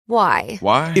Why?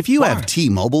 Why? If you have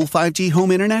T-Mobile 5G home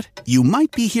internet, you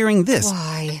might be hearing this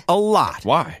Why? a lot.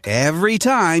 Why? Every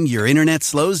time your internet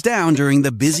slows down during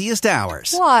the busiest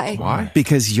hours. Why? Why?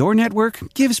 Because your network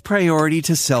gives priority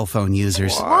to cell phone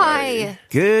users. Why?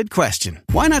 Good question.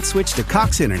 Why not switch to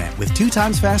Cox Internet with 2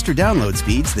 times faster download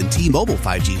speeds than T-Mobile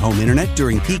 5G home internet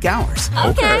during peak hours?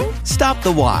 Okay. Stop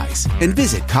the whys and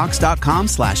visit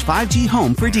cox.com/5G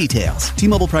home for details.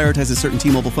 T-Mobile prioritizes certain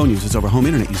T-Mobile phone users over home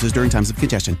internet users during times of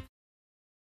congestion.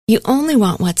 You only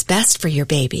want what's best for your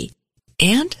baby.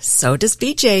 And so does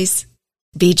BJ's.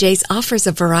 BJ's offers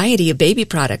a variety of baby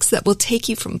products that will take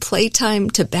you from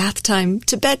playtime to bath time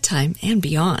to bedtime and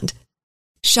beyond.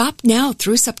 Shop now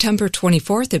through September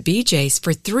 24th at BJ's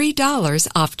for $3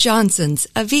 off Johnson's,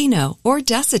 Aveeno, or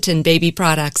Desitin baby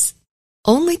products.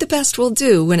 Only the best will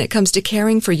do when it comes to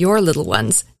caring for your little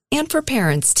ones, and for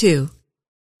parents, too.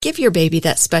 Give your baby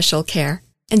that special care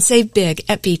and save big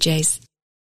at BJ's.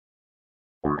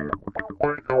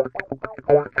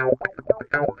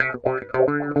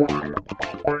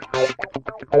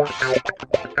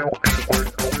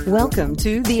 Welcome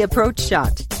to The Approach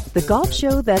Shot, the golf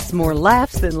show that's more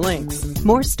laughs than links,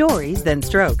 more stories than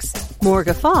strokes, more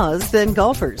guffaws than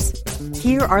golfers.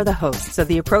 Here are the hosts of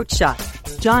The Approach Shot,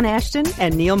 John Ashton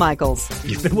and Neil Michaels.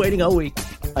 You've been waiting all week.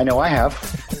 I know I have.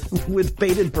 With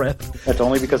bated breath. That's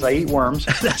only because I eat worms.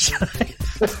 That's right.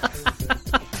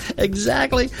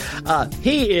 Exactly.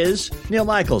 He is Neil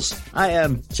Michaels. I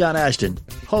am John Ashton.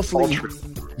 Hopefully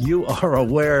you are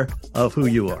aware of who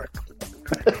you are.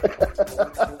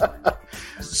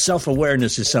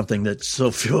 Self-awareness is something that so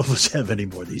few of us have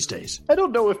anymore these days. I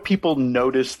don't know if people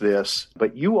notice this,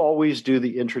 but you always do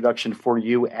the introduction for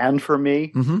you and for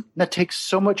me. Mm-hmm. That takes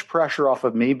so much pressure off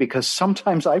of me because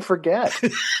sometimes I forget.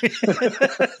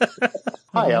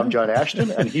 Hi, I'm John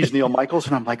Ashton, and he's Neil Michaels,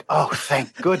 and I'm like, oh,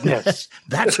 thank goodness.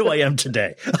 That's who I am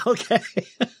today. Okay.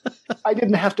 I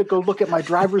didn't have to go look at my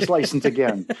driver's license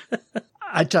again.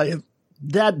 I tell you,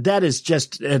 that is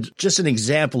just an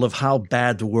example of how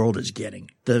bad the world is getting.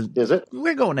 Is it?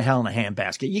 We're going to hell in a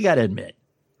handbasket. You got to admit,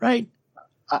 right?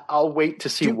 I'll wait to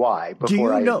see why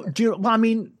before I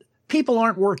mean, people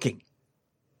aren't working.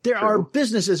 There are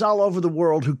businesses all over the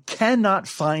world who cannot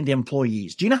find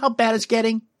employees. Do you know how bad it's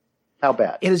getting? How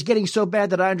bad? It is getting so bad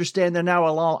that I understand they're now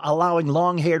allowing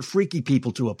long-haired freaky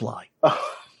people to apply.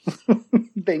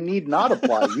 They need not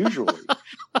apply usually.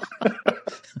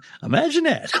 Imagine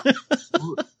that.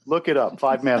 Look it up.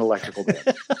 5-man electrical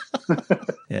band.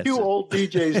 Yes. 2 old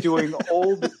DJs doing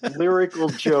old lyrical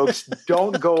jokes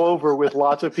don't go over with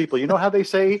lots of people. You know how they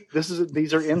say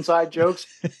these are inside jokes?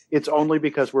 It's only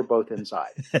because we're both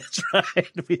inside. That's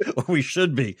right. We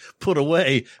should be put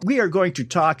away. We are going to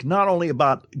talk not only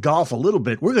about golf a little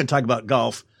bit, we're going to talk about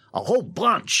golf a whole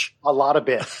bunch. A lot of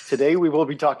bit. Today we will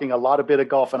be talking a lot of bit of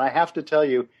golf. And I have to tell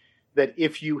you that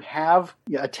if you have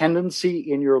a tendency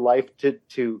in your life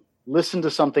to listen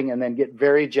to something and then get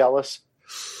very jealous,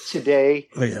 today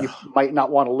you might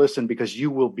not want to listen because you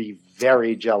will be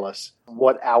very jealous of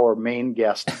what our main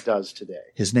guest does today.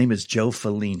 His name is Joe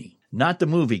Fellini, not the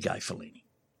movie guy Fellini.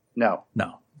 No.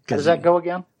 How does that go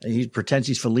again? He pretends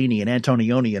he's Fellini and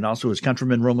Antonioni and also his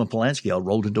countryman Roman Polanski all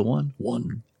rolled into one.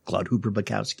 Claude Hooper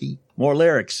Bukowski. More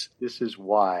lyrics. This is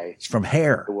why it's from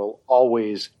Hair. I will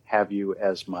always have you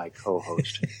as my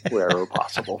co-host wherever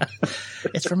possible.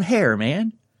 It's from Hair,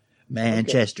 man.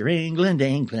 Manchester, okay.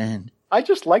 England. I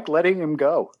just like letting him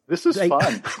go. This is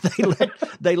fun.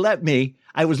 They let me.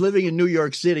 I was living in New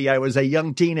York City. I was a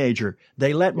young teenager.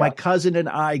 They let my cousin and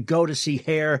I go to see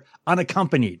Hair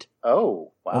unaccompanied.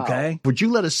 Oh, wow. Okay. Would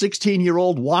you let a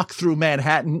 16-year-old walk through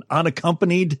Manhattan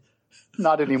unaccompanied?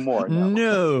 Not anymore.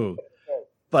 No.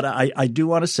 But I do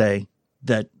want to say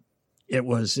that it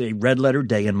was a red letter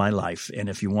day in my life. And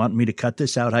if you want me to cut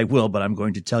this out, I will, but I'm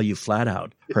going to tell you flat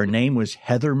out. Her name was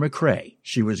Heather McRae.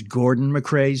 She was Gordon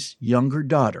McRae's younger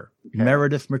daughter,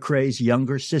 Meredith McRae's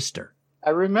younger sister. I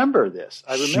remember this.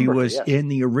 She was in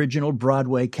the original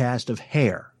Broadway cast of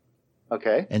Hair.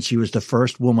 Okay. And she was the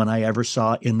first woman I ever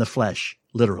saw in the flesh,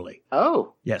 literally.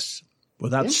 Oh. Yes.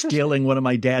 Without stealing one of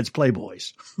my dad's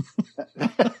Playboys.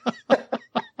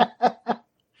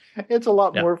 It's a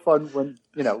lot more fun when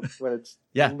it's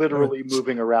literally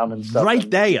moving around and stuff. Right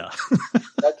there.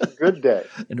 That's a good day.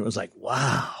 And it was like,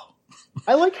 wow.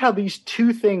 I like how these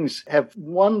two things have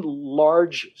one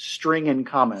large string in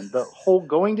common. The whole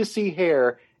going to see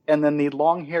Hair and then the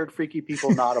long-haired freaky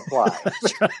people not apply.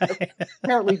 That's right.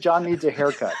 Apparently John needs a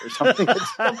haircut or something.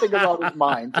 It's something about his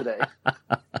mind today.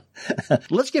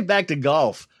 Let's get back to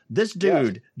golf. This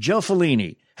dude, Joe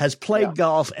Fellini, has played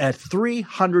golf at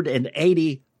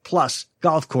 380 plus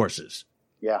golf courses.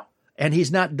 Yeah. And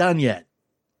he's not done yet.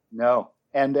 No.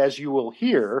 And as you will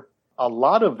hear, a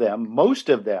lot of them, most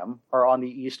of them, are on the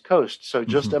East Coast. So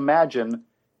just imagine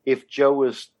if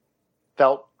Joe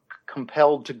felt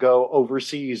compelled to go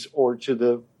overseas or to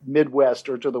the Midwest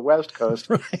or to the West Coast.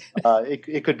 Right.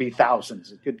 It could be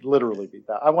thousands. It could literally be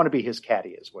thousands. I want to be his caddy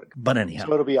is what it could be. But anyhow.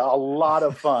 So it'll be a lot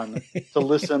of fun to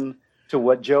listen to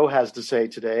what Joe has to say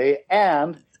today.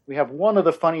 And we have one of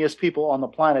the funniest people on the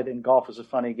planet in Golf is a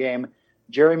Funny Game,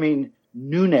 Jeremy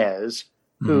Nunez,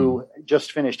 who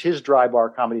just finished his Dry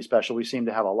Bar comedy special. We seem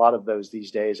to have a lot of those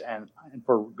these days, and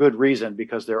for good reason,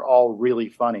 because they're all really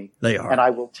funny. They are. And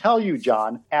I will tell you,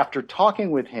 John, after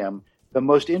talking with him, the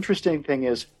most interesting thing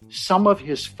is some of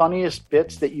his funniest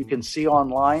bits that you can see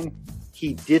online,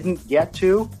 he didn't get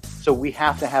to, so we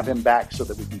have to have him back so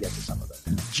that we can get to some of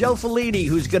them. Joe Fellini,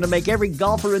 who's going to make every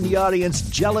golfer in the audience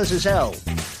jealous as hell.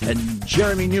 And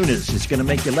Jeremy Nunez is going to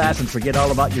make you laugh and forget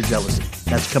all about your jealousy.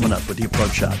 That's coming up with the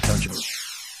Approach Shot. Don't you move.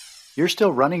 You're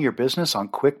still running your business on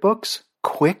QuickBooks?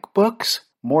 QuickBooks?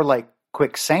 More like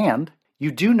quicksand?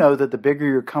 You do know that the bigger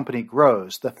your company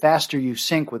grows, the faster you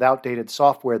sync with outdated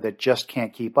software that just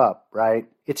can't keep up, right?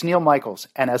 It's Neil Michaels,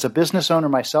 and as a business owner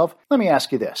myself, let me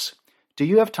ask you this. Do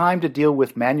you have time to deal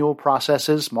with manual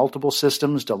processes, multiple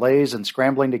systems, delays, and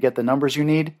scrambling to get the numbers you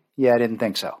need? Yeah, I didn't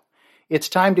think so. It's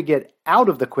time to get out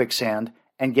of the quicksand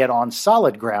and get on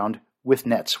solid ground with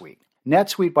NetSuite.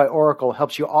 NetSuite by Oracle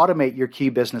helps you automate your key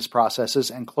business processes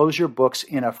and close your books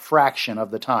in a fraction of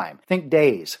the time. Think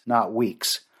days, not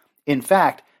weeks. In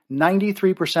fact,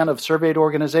 93% of surveyed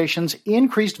organizations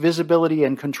increased visibility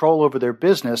and control over their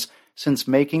business since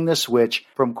making the switch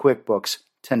from QuickBooks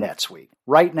to NetSuite.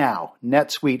 Right now,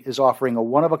 NetSuite is offering a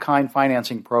one-of-a-kind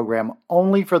financing program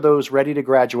only for those ready to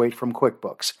graduate from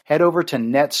QuickBooks. Head over to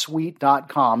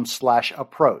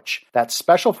netsuite.com/approach. That's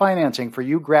special financing for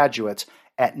you graduates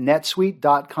at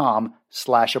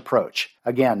netsuite.com/approach.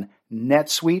 Again,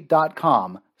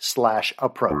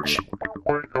 netsuite.com/approach.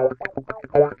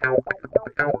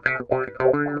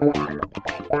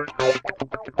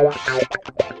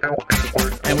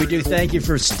 And we do thank you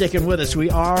for sticking with us.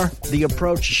 We are The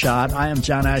Approach Shot. I am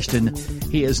John Ashton.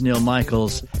 He is Neil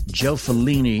Michaels. Joe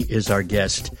Fellini is our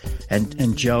guest.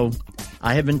 And Joe,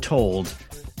 I have been told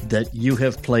that you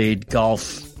have played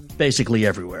golf basically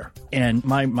everywhere. And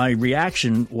my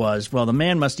reaction was, well, the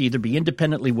man must either be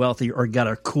independently wealthy or got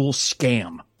a cool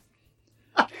scam.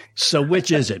 So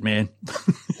which is it, man?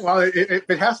 Well, if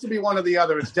it has to be one or the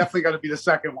other, it's definitely got to be the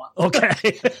second one.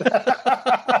 Okay.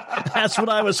 That's what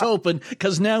I was hoping,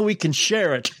 because now we can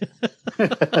share it.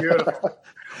 Beautiful.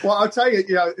 Well, I'll tell you,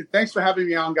 thanks for having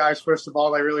me on, guys. First of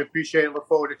all, I really appreciate it. Look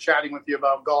forward to chatting with you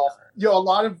about golf. A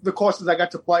lot of the courses I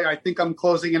got to play, I think I'm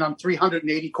closing in on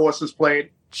 380 courses played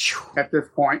at this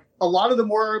point. A lot of them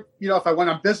were, if I went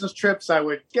on business trips, I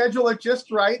would schedule it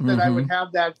just right, that I would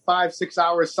have that 5-6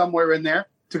 hours somewhere in there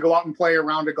to go out and play a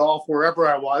round of golf wherever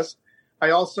I was. I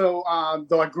also,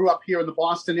 though I grew up here in the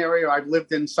Boston area, I've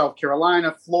lived in South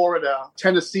Carolina, Florida,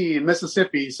 Tennessee, and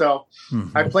Mississippi. So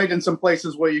I played in some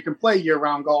places where you can play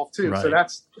year-round golf, too. Right. So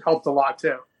that's helped a lot,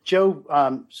 too.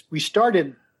 Joe, we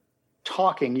started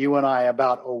talking, you and I,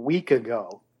 about a week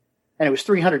ago, and it was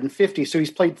 350. So he's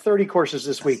played 30 courses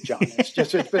this week, John.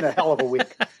 It's been a hell of a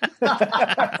week.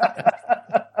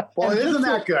 Well, it isn't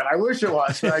that good. I wish it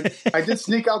was. I did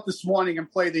sneak out this morning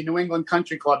and play the New England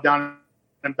Country Club down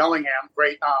in Bellingham.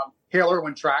 Great Hale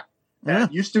Irwin track. Yeah.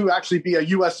 It used to actually be a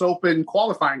U.S. Open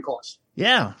qualifying course.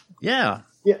 Yeah.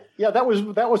 That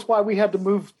was why we had to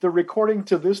move the recording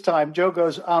to this time. Joe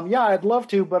goes, I'd love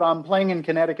to, but I'm playing in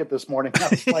Connecticut this morning. I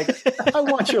was like, I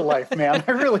want your life, man.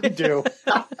 I really do.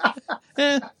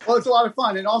 Well, it's a lot of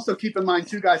fun. And also keep in mind,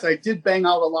 too, guys, I did bang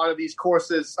out a lot of these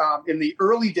courses in the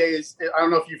early days. I don't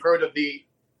know if you've heard of the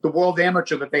World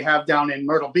Amateur that they have down in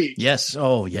Myrtle Beach. Yes.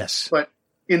 Oh, yes. But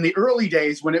in the early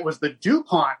days, when it was the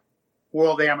DuPont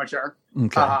World Amateur,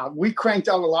 we cranked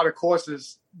out a lot of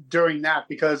courses during that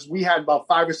because we had about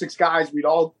 5 or 6 guys. We'd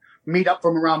all meet up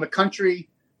from around the country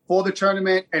for the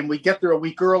tournament, and we'd get there a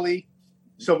week early.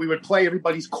 So we would play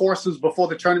everybody's courses before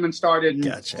the tournament started.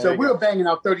 Gotcha. So we were banging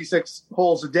out 36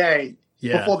 holes a day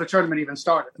before the tournament even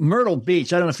started. Myrtle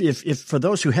Beach, I don't know if for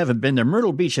those who haven't been there,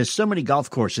 Myrtle Beach has so many golf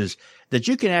courses that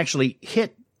you can actually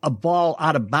hit a ball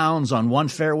out of bounds on one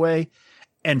fairway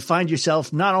and find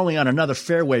yourself not only on another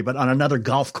fairway, but on another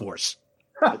golf course.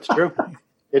 That's true.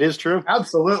 It is true.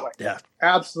 Absolutely. Yeah.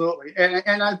 Absolutely.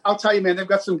 And I'll tell you, man, they've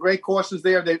got some great courses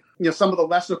there. They, some of the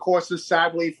lesser courses,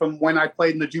 sadly, from when I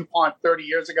played in the DuPont 30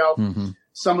 years ago,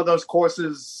 some of those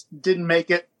courses didn't make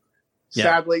it.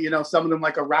 Sadly, some of them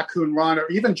like a Raccoon Run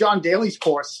or even John Daly's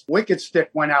course, Wicked Stick,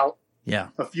 went out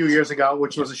a few years ago,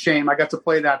 which was a shame. I got to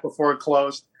play that before it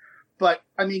closed. But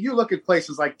I mean, you look at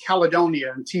places like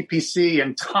Caledonia and TPC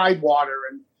and Tidewater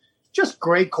and just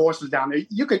great courses down there.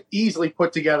 You could easily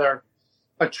put together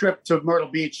a trip to Myrtle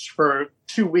Beach for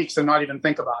 2 weeks and not even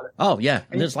think about it. Oh, yeah.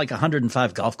 And there's like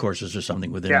 105 golf courses or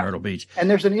something within Myrtle Beach. And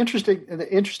there's an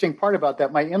interesting part about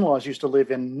that. My in-laws used to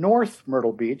live in North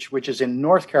Myrtle Beach, which is in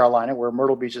North Carolina, where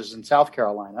Myrtle Beach is in South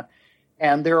Carolina.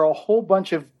 And there are a whole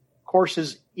bunch of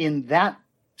courses in that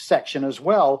section as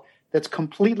well that's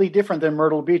completely different than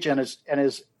Myrtle Beach and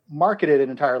is marketed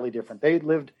entirely different. They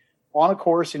lived on a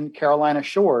course in Carolina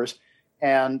Shores,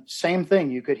 and same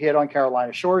thing. You could hit on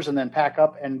Carolina Shores and then pack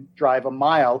up and drive a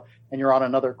mile, and you're on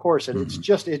another course. And it's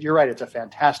just, you're right, it's a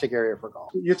fantastic area for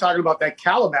golf. You're talking about that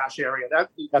Calabash area.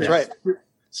 That's right.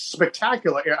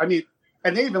 Spectacular. I mean,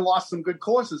 and they even lost some good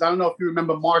courses. I don't know if you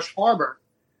remember Marsh Harbor.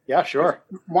 Yeah, sure.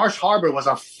 Marsh Harbor was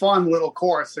a fun little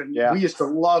course, and we used to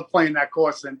love playing that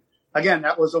course. And again,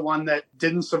 that was the one that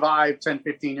didn't survive 10,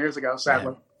 15 years ago,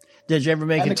 sadly. Yeah. Did you ever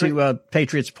make it to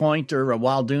Patriots Point or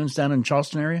Wild Dunes down in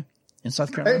Charleston area in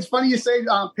South Carolina? It's funny you say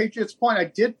Patriots Point. I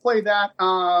did play that,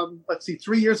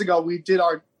 3 years ago. We did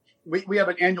we have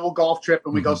an annual golf trip,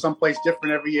 and we go someplace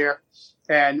different every year.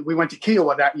 And we went to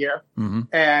Kiowa that year.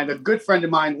 And a good friend of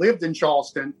mine lived in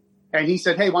Charleston. And he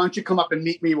said, hey, why don't you come up and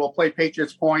meet me? We'll play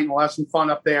Patriots Point. We'll have some fun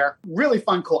up there. Really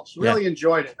fun course. Really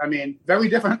enjoyed it. I mean, very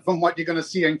different from what you're going to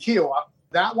see in Kiowa.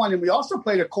 That one. And we also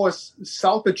played a course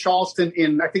south of Charleston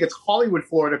in, I think it's Hollywood,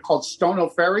 Florida, called Stono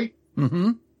Ferry.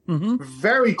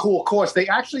 Very cool course. They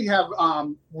actually have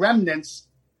remnants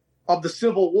of the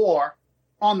Civil War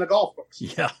on the golf course.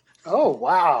 Yeah. Oh,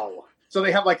 wow. So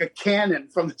they have like a cannon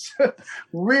from this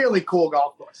really cool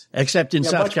golf course. Except in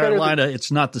South Carolina,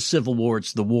 it's not the Civil War,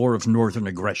 it's the War of Northern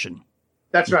Aggression.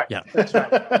 That's right. Yeah. That's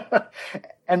right.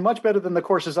 And much better than the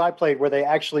courses I played where they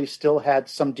actually still had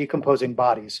some decomposing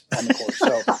bodies on the course.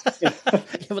 So,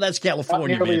 well, that's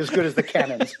California, not nearly as good as the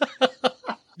cannons.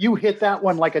 You hit that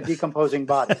one like a decomposing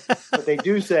body. But they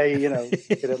do say,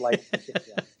 hit it like...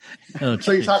 Oh,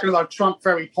 so you're talking about Trump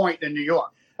Ferry Point in New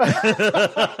York.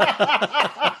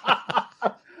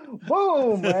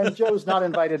 Boom! And Joe's not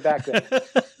invited back there.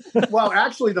 Well,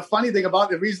 actually,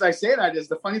 the reason I say that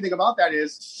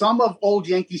is some of Old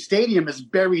Yankee Stadium is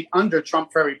buried under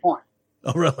Trump Ferry Point.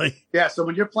 Oh, really? Yeah, so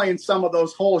when you're playing some of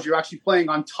those holes, you're actually playing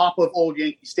on top of Old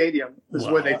Yankee Stadium is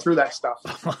where they threw that stuff.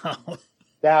 Wow.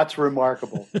 That's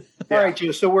remarkable. All right,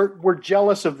 Joe, so we're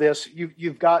jealous of this.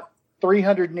 You've got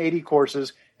 380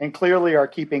 courses and clearly are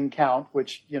keeping count,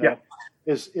 which,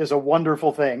 is a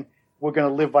wonderful thing. We're going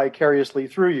to live vicariously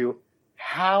through you.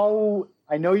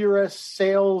 I know you're a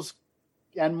sales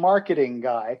and marketing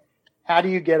guy. How do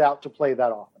you get out to play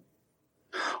that often?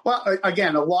 Well,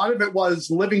 again, a lot of it was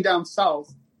living down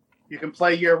south. You can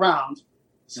play year round.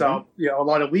 So, a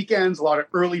lot of weekends, a lot of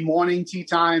early morning tee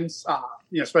times,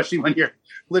 especially when you're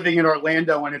living in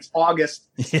Orlando and it's August,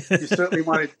 you certainly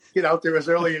want to get out there as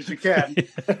early as you can.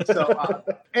 So,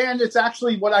 and it's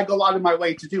actually what I go out of my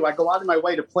way to do. I go out of my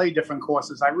way to play different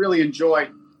courses. I really enjoy,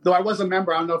 though I was a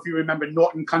member, I don't know if you remember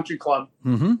Norton Country Club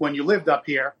when you lived up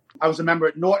here. I was a member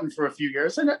at Norton for a few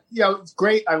years. And, it's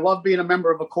great. I love being a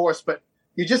member of a course, but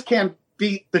you just can't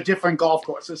beat the different golf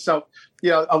courses. So,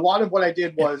 a lot of what I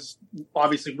did was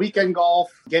obviously weekend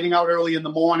golf, getting out early in the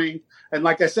morning. And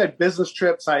like I said, business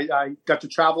trips, I got to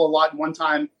travel a lot. And one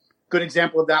time, good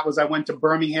example of that was I went to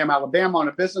Birmingham, Alabama on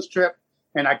a business trip,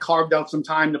 and I carved out some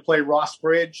time to play Ross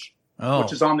Bridge,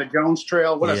 which is on the Jones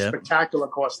Trail. What a spectacular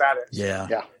course that is.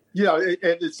 Yeah.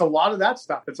 It's a lot of that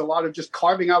stuff. It's a lot of just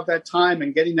carving out that time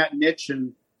and getting that niche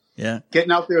and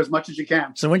getting out there as much as you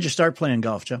can. So when did you start playing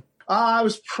golf, Joe? I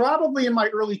was probably in my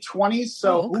early 20s.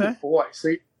 So, so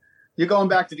you're going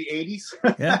back to the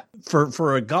 80s. Yeah.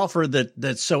 For a golfer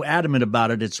that's so adamant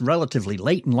about it, it's relatively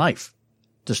late in life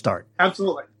to start.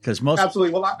 Absolutely. Because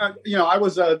Absolutely. Well, I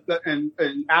was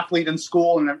an athlete in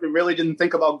school and I really didn't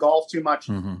think about golf too much.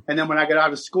 And then when I got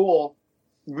out of school,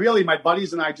 really my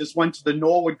buddies and I just went to the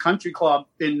Norwood Country Club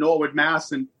in Norwood,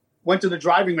 Mass. and went to the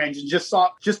driving range and just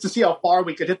to see how far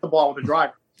we could hit the ball with a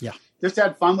driver. Yeah. Just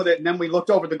had fun with it. And then we looked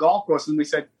over the golf course and we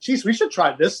said, geez, we should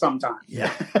try this sometime.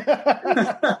 Yeah.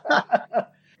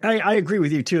 I agree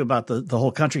with you, too, about the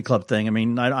whole country club thing. I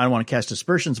mean, I don't want to cast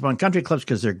aspersions upon country clubs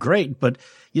because they're great. But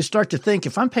you start to think,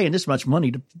 if I'm paying this much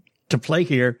money to play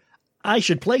here, I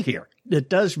should play here. It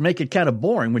does make it kind of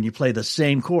boring when you play the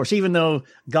same course, even though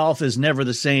golf is never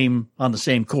the same on the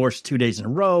same course 2 days in a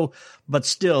row. But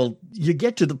still, you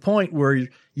get to the point where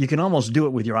you can almost do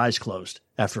it with your eyes closed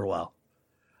after a while.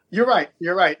 You're right.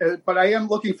 But I am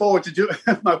looking forward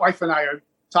to my wife and I are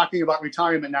talking about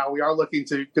retirement now. We are looking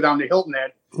to go down to Hilton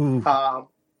Head.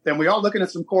 And we are looking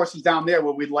at some courses down there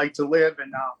where we'd like to live.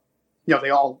 And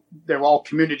they're all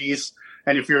communities.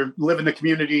 And if you live in the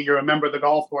community, you're a member of the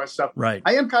golf course. So right.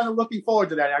 I am kind of looking forward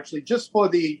to that, actually, just for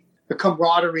the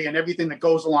camaraderie and everything that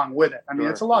goes along with it. I mean,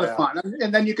 it's a lot of fun.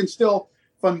 And then you can still,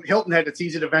 from Hilton Head, it's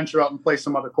easy to venture out and play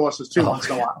some other courses too once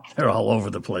in a while. They're all over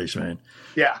the place, man.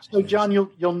 Yeah. So, John,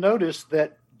 you'll notice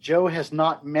that Joe has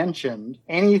not mentioned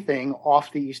anything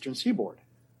off the Eastern Seaboard.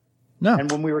 No.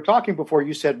 And when we were talking before,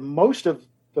 you said most of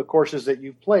the courses that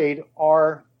you've played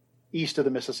are east of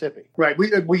the Mississippi. Right.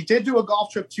 We did do a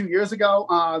golf trip 2 years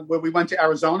ago where we went to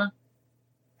Arizona.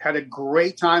 Had a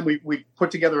great time. We put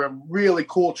together a really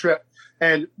cool trip.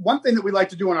 And one thing that we like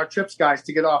to do on our trips, guys,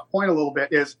 to get off point a little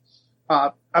bit is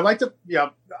I like to,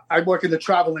 I work in the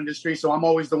travel industry, so I'm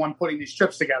always the one putting these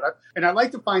trips together. And I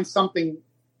like to find something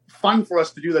fun for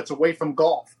us to do that's away from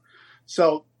golf.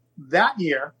 So that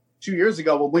year, 2 years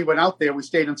ago, when we went out there, we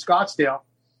stayed in Scottsdale.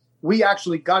 We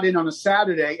actually got in on a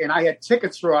Saturday, and I had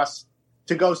tickets for us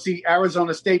to go see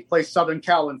Arizona State play Southern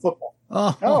Cal in football.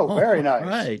 Oh, very nice.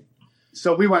 Right.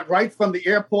 So we went right from the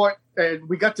airport, and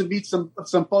we got to meet some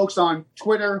folks on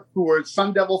Twitter who were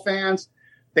Sun Devil fans.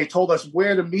 They told us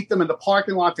where to meet them in the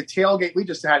parking lot to tailgate. We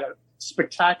just had a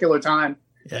spectacular time.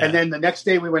 Yeah. And then the next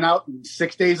day we went out, and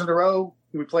 6 days in a row,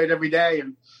 we played every day.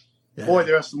 And boy,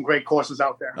 there are some great courses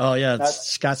out there. Oh, yeah.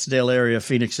 Scottsdale area,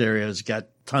 Phoenix area has got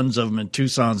tons of them, and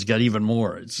Tucson's got even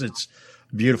more. It's a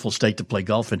beautiful state to play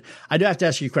golf in. I do have to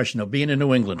ask you a question, though. Being a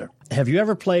New Englander, have you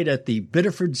ever played at the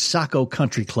Biddeford Saco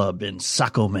Country Club in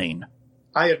Saco, Maine?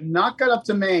 I have not got up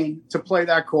to Maine to play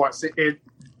that course.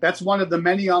 That's one of the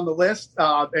many on the list.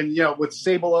 And, with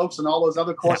Sable Oaks and all those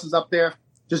other courses up there,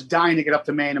 just dying to get up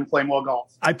to Maine and play more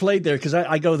golf. I played there because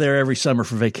I go there every summer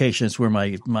for vacation. It's where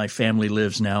my family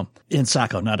lives now, in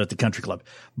Saco, not at the country club.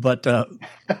 But on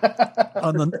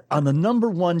the number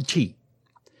one tee,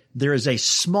 there is a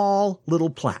small little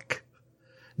plaque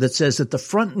that says that the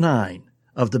front nine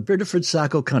of the Biddeford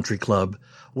Saco Country Club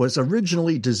was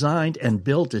originally designed and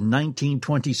built in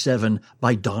 1927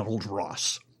 by Donald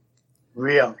Ross.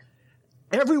 Really?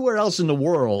 Everywhere else in the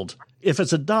world, if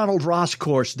it's a Donald Ross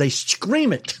course, they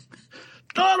scream it.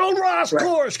 Donald Ross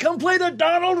course, come play the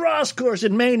Donald Ross course.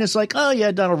 In Maine, it's like, oh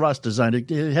yeah, Donald Ross designed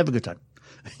it. Have a good time.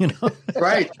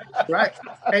 Right. And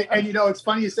it's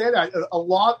funny you say that. A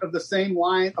lot of the same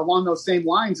line along those same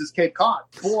lines is Cape Cod.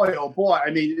 Boy, oh boy.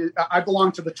 I mean, I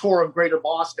belong to the tour of Greater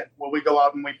Boston where we go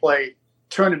out and we play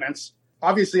tournaments.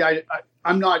 Obviously,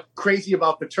 I'm not crazy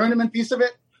about the tournament piece of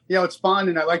it. It's fun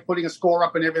and I like putting a score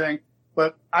up and everything.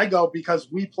 But I go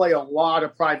because we play a lot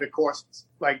of private courses.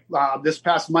 Like this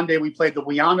past Monday, we played the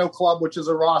Wiano Club, which is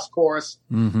a Ross course.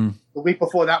 Mm-hmm. The week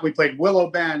before that, we played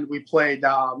Willow Bend. We played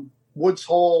Woods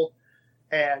Hole,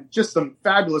 and just some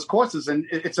fabulous courses. And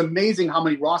it's amazing how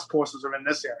many Ross courses are in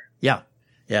this area.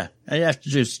 Yeah. And you have to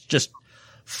just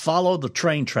follow the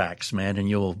train tracks, man, and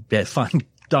you'll find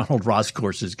Donald Ross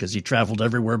courses because he traveled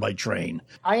everywhere by train.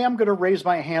 I am going to raise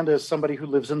my hand as somebody who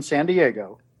lives in San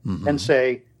Diego and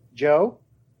say, Joe,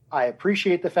 I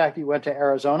appreciate the fact that you went to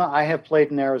Arizona. I have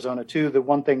played in Arizona too. The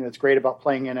one thing that's great about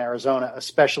playing in Arizona,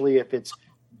 especially if it's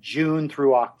June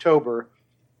through October,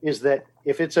 is that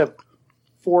if it's a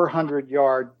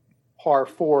 400-yard par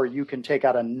 4, you can take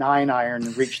out a 9-iron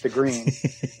and reach the green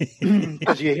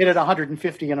because you hit it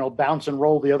 150 and it'll bounce and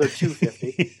roll the other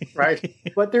 250. Right.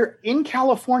 But in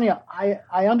California,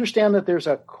 I understand that there's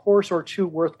a course or two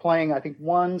worth playing. I think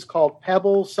one's called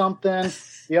Pebble something.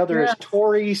 The other is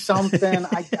Torrey something.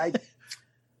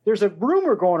 There's a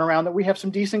rumor going around that we have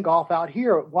some decent golf out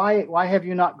here. Why have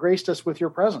you not graced us with your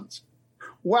presence?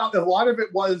 Well, a lot of it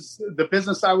was the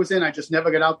business I was in. I just never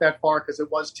got out that far because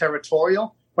it was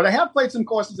territorial. But I have played some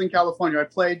courses in California. I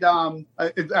played,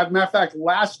 as a matter of fact,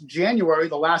 last January,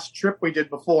 the last trip we did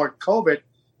before COVID,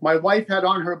 my wife had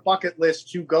on her bucket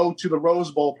list to go to the Rose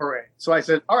Bowl parade. So I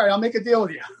said, all right, I'll make a deal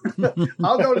with you.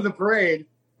 I'll go to the parade,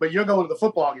 but you're going to the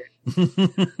football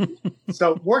game.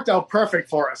 So it worked out perfect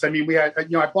for us. I mean, we had,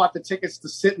 I bought the tickets to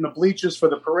sit in the bleachers for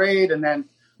the parade. And then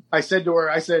I said to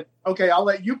her, okay, I'll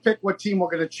let you pick what team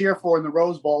we're going to cheer for in the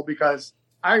Rose Bowl because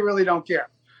I really don't care.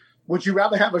 Would you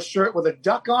rather have a shirt with a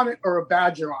duck on it or a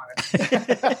badger on it?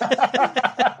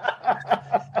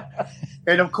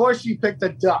 And of course, she picked a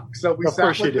duck. So we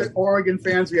sat with the Oregon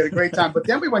fans. We had a great time. But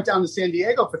then we went down to San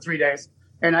Diego for 3 days,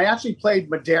 and I actually played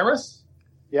Madeiras.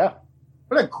 Yeah.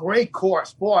 What a great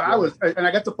course. Boy,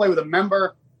 I got to play with a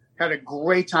member, had a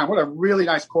great time. What a really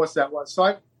nice course that was. So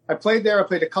I played there. I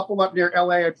played a couple up near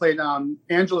L.A. I played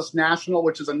Angeles National,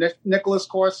 which is a Nicholas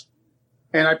course.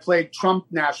 And I played Trump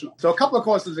National. So a couple of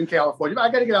courses in California. I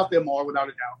got to get out there more, without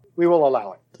a doubt. We will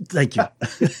allow it. Thank you.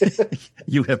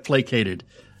 You have placated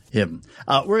him.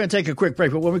 We're going to take a quick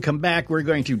break, but when we come back, we're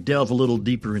going to delve a little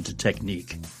deeper into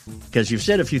technique. Because you've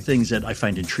said a few things that I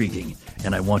find intriguing,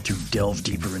 and I want to delve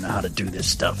deeper into how to do this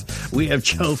stuff. We have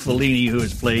Joe Fellini, who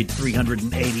has played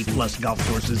 380-plus golf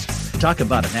courses. Talk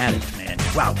about an addict, man.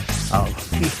 Wow.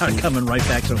 We are coming right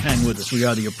back, so hang with us. We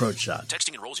are The Approach Shot.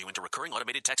 Texting enrolls you into recurring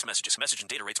automated text messages. Message and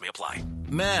data rates may apply.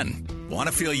 Men, want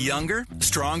to feel younger,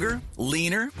 stronger,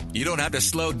 leaner? You don't have to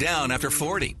slow down after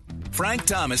 40. Frank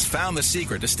Thomas found the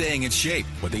secret to staying in shape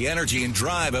with the energy and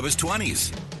drive of his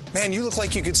 20s. Man, you look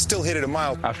like you could still hit it a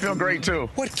mile. I feel great, too.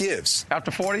 What gives?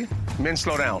 After 40, men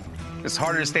slow down. It's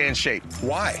harder to stay in shape.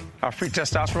 Why? Our free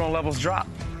testosterone levels drop.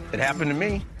 It happened to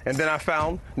me, and then I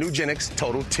found Nugenix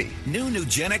Total T. New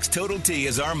Nugenix Total T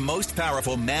is our most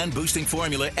powerful man-boosting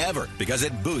formula ever because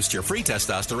it boosts your free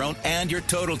testosterone and your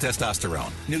total testosterone.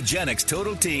 Nugenix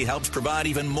Total T helps provide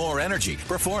even more energy,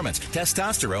 performance,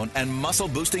 testosterone, and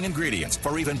muscle-boosting ingredients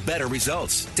for even better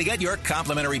results. To get your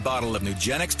complimentary bottle of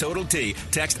Nugenix Total T,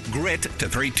 text GRIT to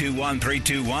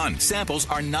 321321. Samples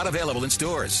are not available in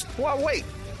stores. Well, wait.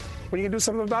 When are you going to do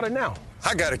something about it now?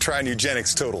 I got to try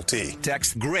Nugenix Total T.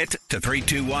 Text GRIT to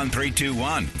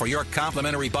 321321 for your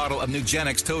complimentary bottle of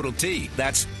Nugenix Total T.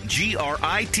 That's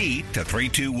GRIT to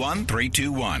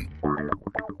 321321.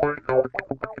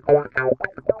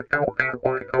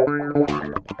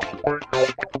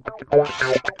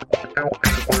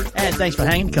 And thanks for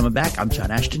hanging. Coming back, I'm John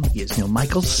Ashton. He is Neil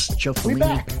Michaels, Joe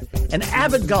Fellini, an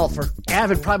avid golfer.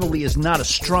 Avid probably is not a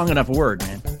strong enough word,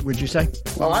 man. Would you say?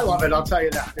 Well, I love it. I'll tell you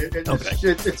that.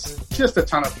 It's just a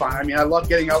ton of fun. I mean, I love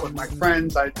getting out with my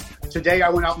friends. Today I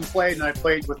went out and played, and I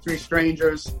played with 3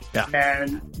 strangers,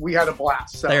 and we had a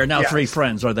blast. So, they are now 3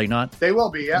 friends, are they not? They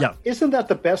will be, yeah. Isn't that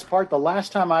the best part? The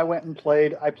last time I went and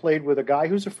played, I played with a guy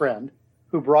who's a friend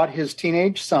who brought his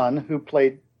teenage son, who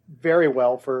played very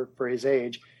well for his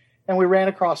age, and we ran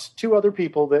across 2 other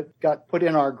people that got put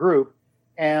in our group.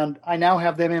 And I now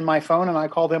have them in my phone, and I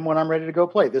call them when I'm ready to go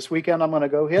play. This weekend, I'm going to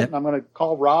go hit, and I'm going to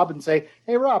call Rob and say,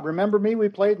 "Hey, Rob, remember me? We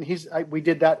played." And we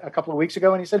did that a couple of weeks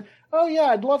ago, and he said, "Oh yeah,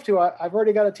 I'd love to. I've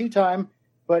already got a tee time,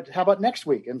 but how about next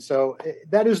week?" And so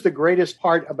that is the greatest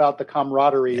part about the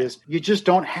camaraderie is you just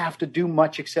don't have to do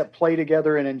much except play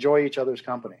together and enjoy each other's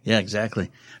company. Yeah, exactly.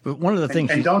 But one of the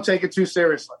things, and don't take it too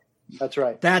seriously. That's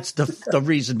right. That's the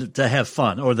reason to have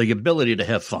fun, or the ability to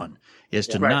have fun, is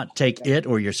to not take it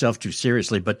or yourself too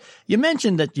seriously. But you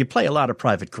mentioned that you play a lot of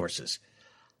private courses.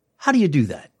 How do you do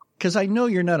that? Because I know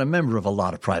you're not a member of a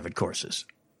lot of private courses.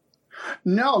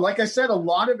 No, like I said, a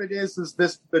lot of it is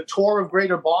the tour of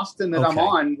Greater Boston that I'm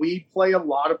on. We play a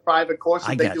lot of private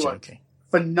courses. They do a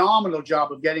phenomenal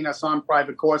job of getting us on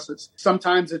private courses.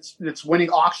 Sometimes it's winning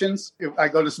auctions. I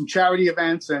go to some charity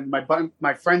events, and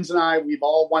my friends and I, we've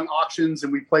all won auctions,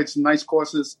 and we played some nice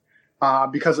courses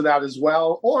because of that as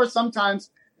well. Or sometimes,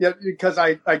 because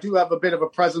I do have a bit of a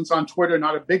presence on Twitter,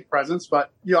 not a big presence,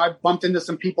 but I've bumped into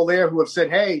some people there who have said,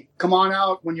 "Hey, come on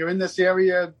out when you're in this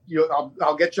area.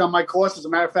 I'll get you on my course." As a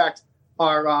matter of fact,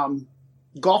 our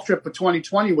golf trip for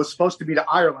 2020 was supposed to be to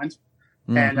Ireland.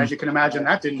 Mm-hmm. And as you can imagine,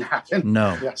 that didn't happen.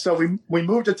 No. Yeah. So we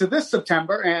moved it to this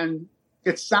September, and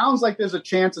it sounds like there's a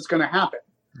chance it's going to happen.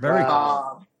 Very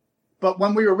cool. But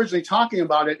when we were originally talking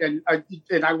about it, and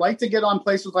I like to get on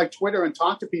places like Twitter and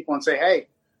talk to people and say, "Hey,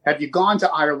 have you gone to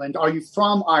Ireland? Are you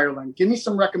from Ireland? Give me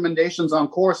some recommendations on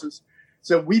courses."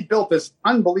 So we built this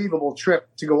unbelievable trip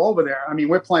to go over there. I mean,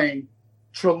 we're playing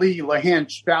Tralee,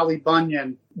 Lahinch,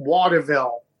 Ballybunion,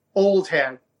 Waterville, Old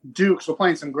Head, Dukes. We're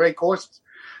playing some great courses.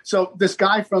 So this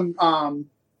guy from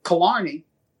Killarney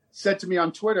said to me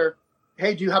on Twitter,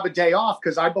 "Hey, do you have a day off?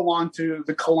 Because I belong to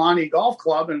the Killarney Golf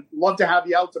Club and love to have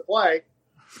you out to play."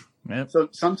 Yep. So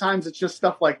sometimes it's just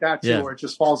stuff like that, too, where it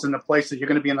just falls into place that you're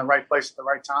going to be in the right place at the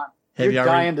right time. You're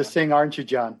dying to sing, aren't you,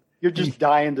 John? You're just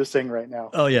dying to sing right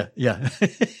now. Oh, yeah.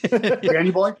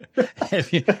 Danny boy?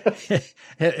 Have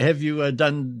you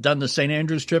done the St.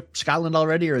 Andrews trip, Scotland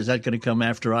already, or is that going to come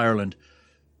after Ireland?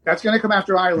 That's going to come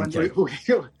after Ireland.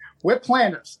 Okay. We're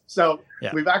planners. So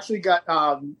we've actually got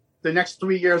the next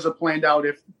 3 years are planned out.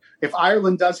 If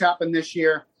Ireland does happen this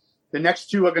year, the next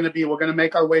 2 are going to be, we're going to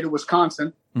make our way to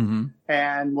Wisconsin,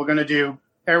 and we're going to do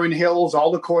Erin Hills,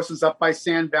 all the courses up by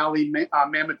Sand Valley,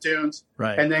 Mammoth Dunes,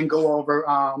 and then go over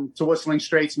to Whistling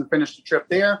Straits and finish the trip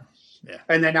there. Yeah.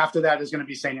 And then after that is going to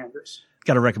be St. Andrews.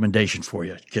 Got a recommendation for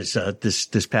you, because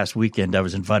this past weekend I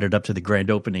was invited up to the grand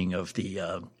opening of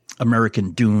the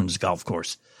American Dunes golf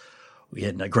course. We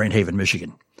had in Grand Haven,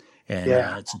 Michigan. And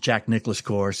it's a Jack Nicklaus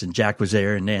course, and Jack was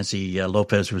there, and Nancy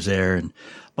Lopez was there, and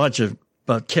a bunch of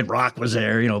Kid Rock was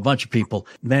there, a bunch of people.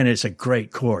 Man, it's a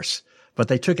great course. But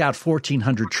they took out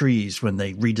 1,400 trees when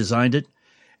they redesigned it,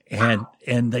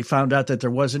 And they found out that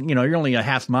there wasn't, you're only a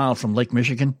half mile from Lake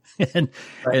Michigan and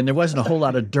there wasn't a whole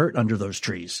lot of dirt under those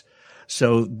trees.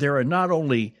 So there are not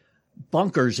only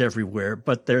bunkers everywhere,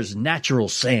 but there's natural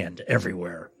sand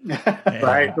everywhere.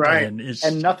 Right.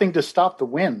 And nothing to stop the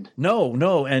wind.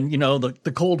 No. And,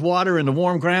 the cold water and the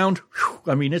warm ground, whew,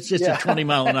 I mean, it's just a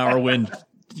 20-mile-an-hour wind,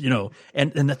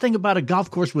 And the thing about a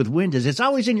golf course with wind is it's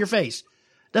always in your face.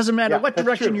 Doesn't matter what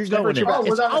direction you're going in.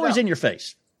 It's always in your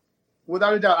face.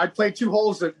 Without a doubt. I played 2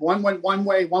 holes that one went one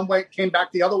way came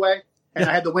back the other way, and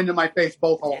I had the wind in my face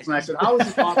both holes. And I said, how is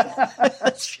it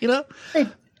possible?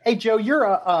 Hey, Joe, you're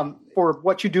for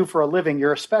what you do for a living,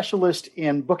 you're a specialist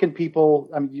in booking people.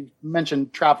 You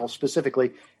mentioned travel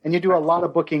specifically, and you do a lot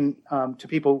of booking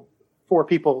for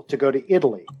people to go to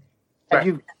Italy.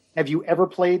 Have you ever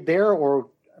played there? Or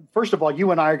first of all,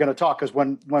 you and I are going to talk because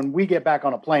when we get back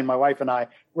on a plane, my wife and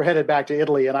we're headed back to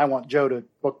Italy, and I want Joe to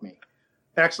book me.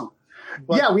 Excellent.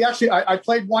 We actually I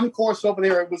played one course over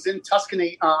there. It was in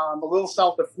Tuscany, a little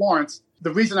south of Florence.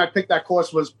 The reason I picked that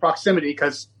course was proximity,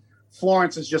 because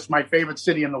Florence is just my favorite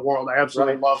city in the world. I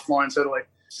absolutely love Florence, Italy.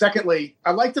 Secondly,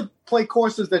 I like to play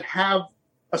courses that have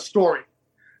a story.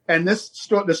 And the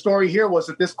story here was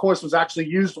that this course was actually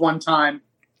used one time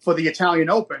for the Italian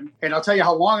Open. And I'll tell you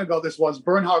how long ago this was.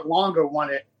 Bernhard Langer won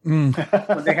it when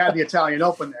they had the Italian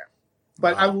Open there.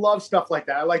 But I love stuff like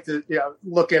that. I like to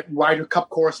look at Ryder Cup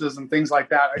courses and things like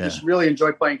that. I just really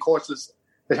enjoy playing courses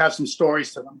that have some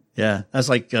stories to them. Yeah, that's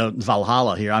like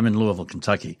Valhalla here. I'm in Louisville,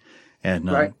 Kentucky, and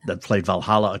that played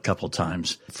Valhalla a couple of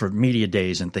times for media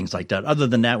days and things like that. Other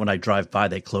than that, when I drive by,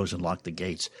 they close and lock the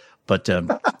gates. But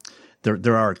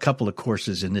there are a couple of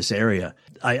courses in this area.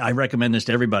 I recommend this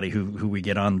to everybody who we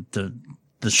get on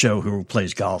the show who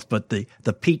plays golf. But the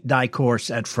Pete Dye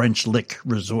course at French Lick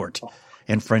Resort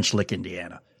in French Lick,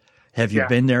 Indiana. Have you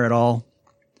been there at all?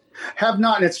 Have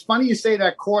not. And it's funny you say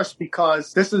that course,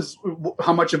 because this is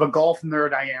how much of a golf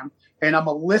nerd I am. And I'm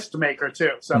a list maker too.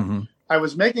 So I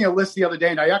was making a list the other day,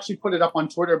 and I actually put it up on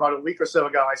Twitter about a week or so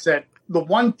ago. I said, the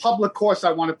one public course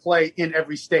I want to play in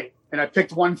every state. And I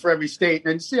picked one for every state.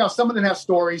 And see how some of them have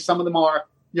stories. Some of them are,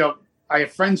 I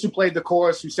have friends who played the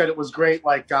course who said it was great,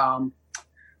 like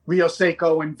Rio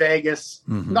Seco in Vegas.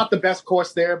 Not the best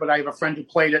course there, but I have a friend who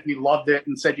played it and he loved it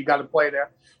and said, you got to play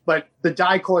there. But the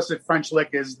Dye course at French Lick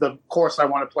is the course I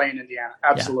want to play in Indiana.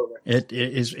 Absolutely. Yeah, it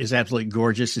is absolutely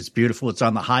gorgeous. It's beautiful. It's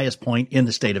on the highest point in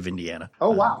the state of Indiana.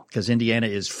 Oh, wow. Because Indiana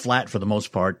is flat for the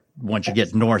most part once you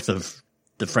get north of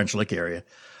the French Lick area.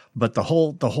 But the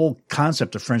whole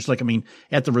concept of French Lick, I mean,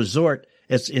 at the resort,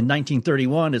 it's in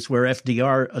 1931, it's where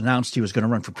FDR announced he was going to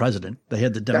run for president. They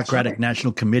had the Democratic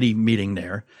National Committee meeting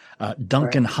there.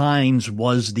 Duncan Hines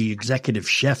was the executive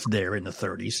chef there in the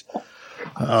 30s.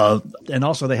 And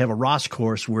also they have a Ross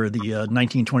course where the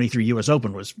 1923 U.S.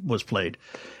 Open was played.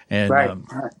 And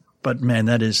but man,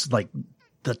 that is like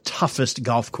the toughest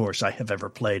golf course I have ever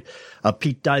played.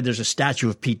 Pete Dye, there's a statue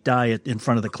of Pete Dye in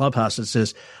front of the clubhouse that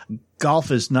says,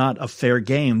 golf is not a fair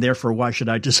game, therefore why should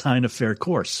I design a fair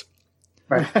course?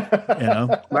 Right.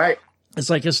 Right. It's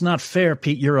like, it's not fair,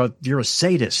 Pete. You're a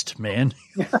sadist, man.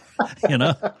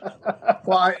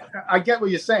 Well, I get what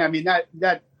you're saying. I mean,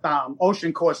 that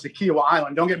ocean course, the Kiowa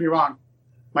Island, don't get me wrong,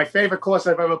 my favorite course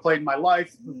I've ever played in my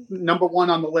life, number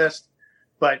one on the list.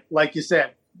 But like you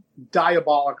said,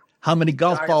 diabolical. How many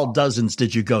golf ball dozens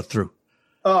did you go through?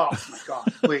 Oh my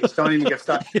God, please don't even get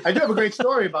started. I do have a great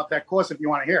story about that course if you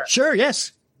want to hear it. Sure.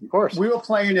 Yes. Of course. We were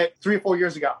playing it 3 or 4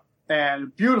 years ago,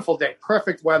 and beautiful day,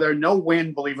 perfect weather, no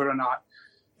wind, believe it or not.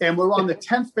 And we're on the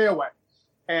 10th fairway.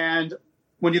 And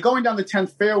when you're going down the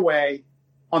 10th fairway,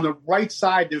 on the right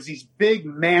side, there's these big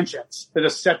mansions that are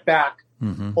set back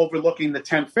overlooking the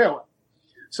 10th fairway.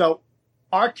 So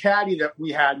our caddy that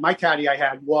we had, my caddy I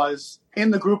had, was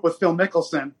in the group with Phil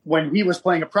Mickelson when he was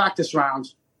playing a practice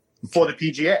round for the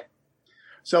PGA.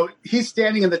 So he's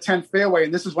standing in the 10th fairway,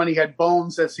 and this is when he had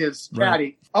Bones as his caddy.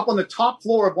 Right. Up on the top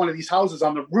floor of one of these houses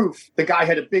on the roof, the guy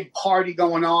had a big party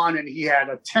going on, and he had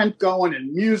a tent going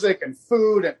and music and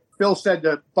food. And Phil said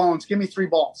to Bones, give me 3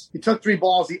 balls. He took 3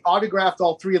 balls. He autographed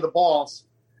all 3 of the balls.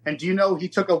 And do you know he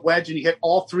took a wedge and he hit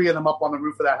all 3 of them up on the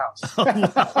roof of that house?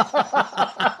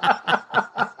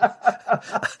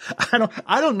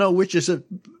 I don't know which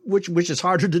is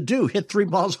harder to do: hit 3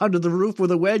 balls under the roof with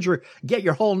a wedge, or get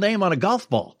your whole name on a golf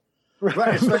ball.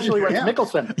 Right, especially with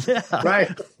Mickelson. Yeah,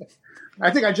 right. I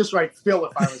think I'd just write Phil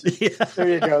if I was. Yeah. There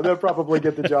you go. They'll probably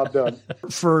get the job done.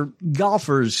 For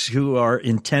golfers who are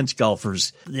intense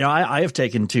golfers, I have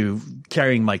taken to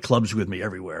carrying my clubs with me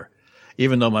everywhere.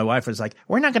 Even though my wife was like,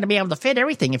 we're not going to be able to fit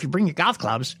everything if you bring your golf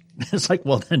clubs. It's like,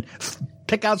 well, then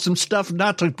pick out some stuff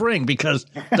not to bring because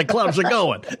the clubs are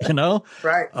going, you know?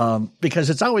 Right. Because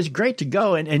it's always great to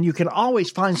go, and you can always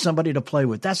find somebody to play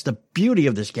with. That's the beauty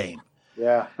of this game.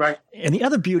 Yeah. Right. And the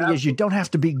other beauty is you don't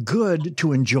have to be good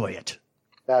to enjoy it.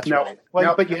 That's right.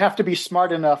 Well, but you have to be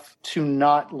smart enough to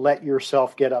not let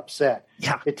yourself get upset.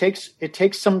 Yeah. It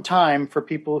takes some time for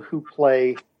people who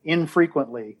play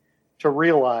infrequently to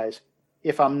realize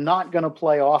if I'm not going to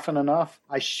play often enough,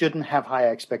 I shouldn't have high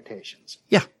expectations.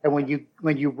 Yeah. And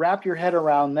when you wrap your head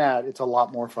around that, it's a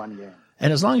lot more fun game.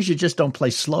 And as long as you just don't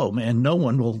play slow, man, no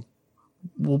one will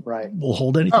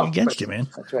hold anything against you, man.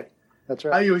 That's right. That's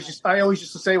right. I always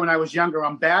used to say when I was younger,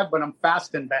 I'm bad, but I'm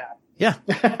fast and bad. Yeah,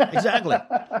 exactly.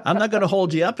 I'm not going to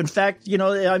hold you up. In fact, you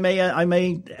know, I may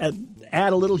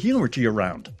add a little humor to your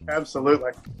round.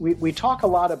 Absolutely. We talk a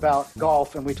lot about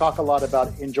golf, and we talk a lot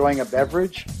about enjoying a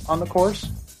beverage on the course.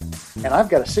 And I've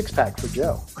got a 6-pack for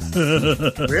Joe.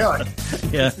 Really?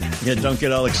 Yeah. Don't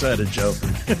get all excited, Joe.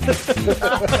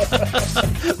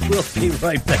 We'll be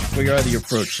right back. We are the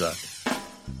Approach Shot.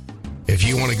 If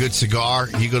you want a good cigar,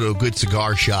 you go to a good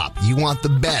cigar shop. You want the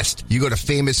best, you go to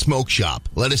Famous Smoke Shop.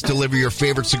 Let us deliver your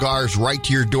favorite cigars right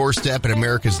to your doorstep at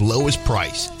America's lowest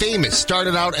price. Famous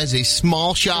started out as a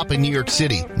small shop in New York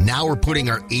City. Now we're putting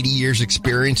our 80 years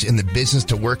experience in the business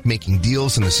to work making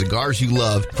deals on the cigars you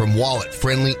love, from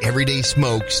wallet-friendly everyday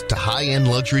smokes to high-end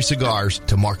luxury cigars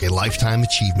to mark a lifetime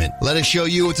achievement. Let us show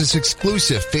you this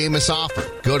exclusive Famous offer.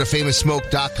 Go to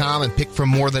FamousSmoke.com and pick from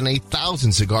more than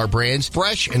 8,000 cigar brands,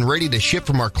 fresh and ready to ship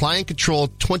from our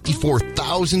client-controlled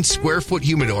 24,000 square foot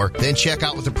humidor. Then check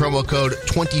out with the promo code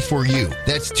 24U.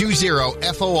 That's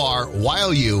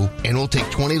 20FORYLU, and we'll take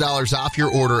 $20 off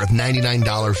your order of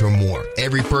 $99 or more.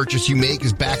 Every purchase you make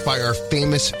is backed by our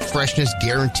Famous Freshness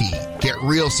Guarantee. Get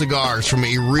real cigars from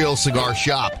a real cigar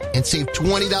shop and save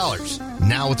 $20.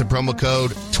 Now with the promo code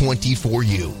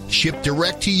 24U. Ship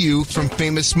direct to you from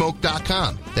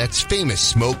FamousSmoke.com. That's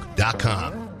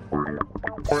FamousSmoke.com.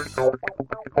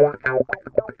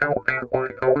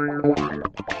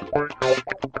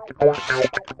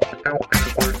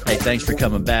 Hey, thanks for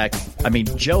coming back. I mean,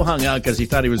 Joe hung out because he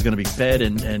thought he was going to be fed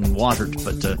and watered,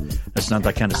 but that's not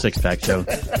that kind of 6-pack, Joe.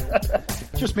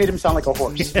 Just made him sound like a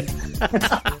horse.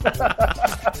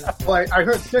 Well, I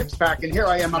heard 6-pack, and here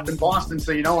I am up in Boston,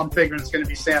 so I'm figuring it's going to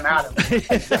be Sam Adams.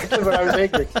 Exactly what I was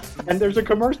thinking. And there's a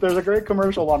commercial. There's a great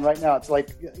commercial on right now. It's like,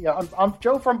 I'm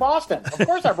Joe from Boston. Of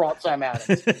course, I brought Sam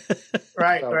Adams.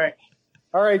 Right, right.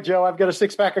 All right, Joe. I've got a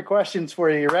 6-pack of questions for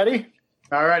you. You ready?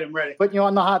 All right, I'm ready. Putting you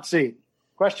on the hot seat.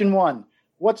 Question 1: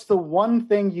 what's the one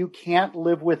thing you can't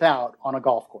live without on a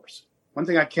golf course? One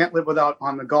thing I can't live without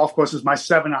on the golf course is my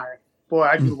 7-iron. Boy,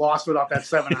 I'd be lost without that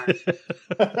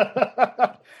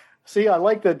 7-iron. See, I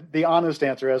like the honest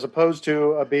answer as opposed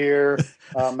to a beer,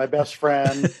 my best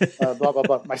friend, blah, blah,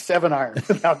 blah. My 7-iron.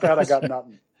 Without that, I got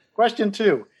nothing. Question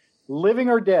 2: living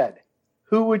or dead,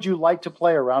 who would you like to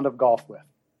play a round of golf with?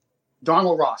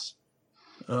 Donald Ross.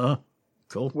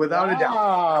 Cool. Without a doubt.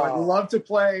 I would love to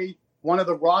play one of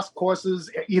the Ross courses,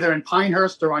 either in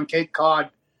Pinehurst or on Cape Cod,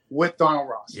 with Donald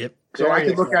Ross. Yep. So I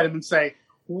could look at him and say,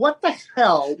 what the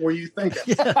hell were you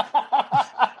thinking?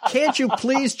 Can't you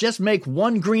please just make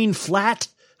one green flat?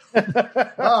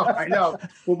 Oh, I know.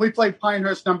 When we played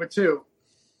Pinehurst number 2,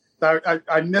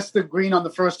 I missed the green on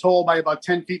the first hole by about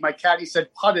 10 feet. My caddy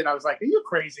said, putt it. I was like, are you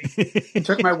crazy?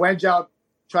 Took my wedge out,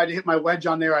 tried to hit my wedge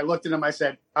on there. I looked at him. I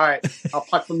said, all right, I'll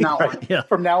putt from now on. Yeah.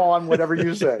 From now on, whatever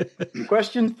you say.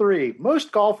 Question 3.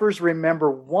 Most golfers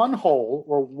remember one hole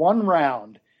or one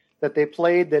round that they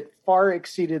played that far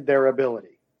exceeded their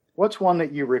ability. What's one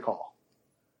that you recall?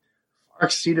 Far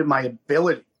exceeded my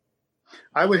ability.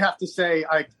 I would have to say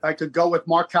I could go with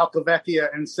Mark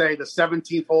Calcavecchia and say the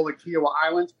 17th hole at Kiowa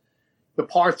Island, the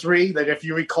par 3 that, if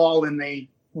you recall, in the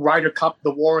Ryder Cup,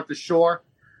 the War at the Shore,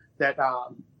 that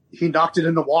he knocked it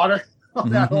in the water on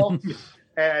that hole.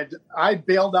 And I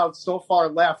bailed out so far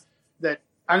left that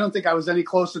I don't think I was any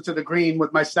closer to the green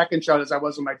with my second shot as I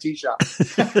was with my tee shot.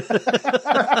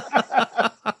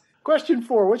 Question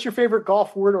 4. What's your favorite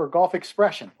golf word or golf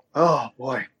expression? Oh,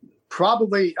 boy.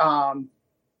 Probably, and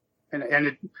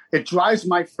it drives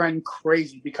my friend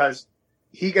crazy because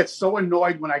he gets so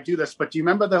annoyed when I do this. But do you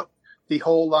remember the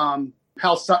whole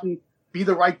Hal Sutton, be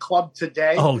the right club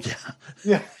today? Oh,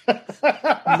 yeah.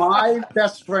 My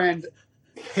best friend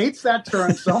hates that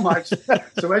term so much.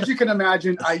 So as you can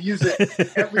imagine, I use it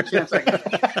every chance I get.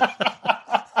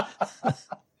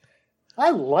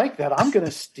 I like that. I'm going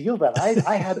to steal that.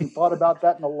 I hadn't thought about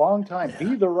that in a long time.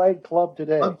 Be the right club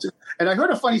today. And I heard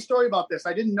a funny story about this.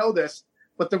 I didn't know this,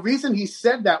 but the reason he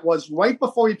said that was right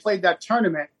before he played that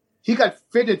tournament, he got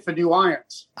fitted for new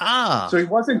irons. Ah. So he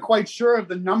wasn't quite sure of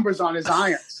the numbers on his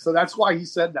irons. So that's why he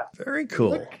said that. Very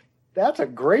cool. That's a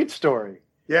great story.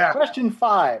 Yeah. Question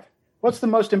 5. What's the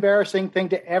most embarrassing thing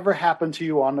to ever happen to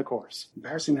you on the course?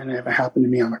 Embarrassing thing that ever happened to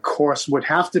me on the course would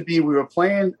have to be, we were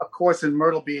playing a course in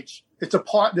Myrtle Beach. There's a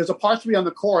par 3 on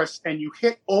the course, and you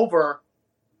hit over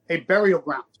a burial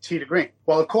ground, tee to green.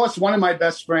 Well, of course, one of my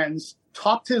best friends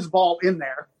topped his ball in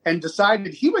there and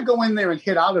decided he would go in there and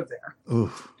hit out of there.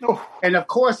 Oof. And of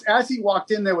course, as he walked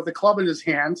in there with the club in his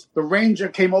hand, the ranger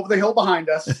came over the hill behind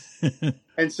us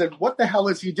and said, "What the hell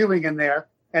is he doing in there?"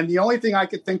 And the only thing I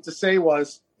could think to say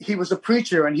was, he was a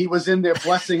preacher and he was in there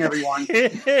blessing everyone in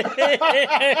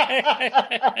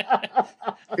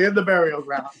the burial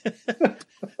ground.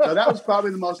 So that was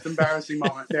probably the most embarrassing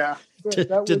moment. Yeah.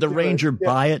 Did the ranger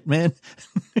buy it, man?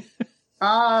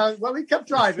 Well, he kept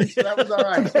driving, so that was all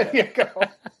right. There you go.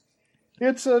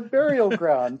 It's a burial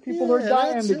ground. People are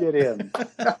dying to get in.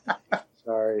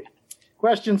 Sorry.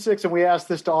 Question 6, and we ask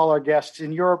this to all our guests.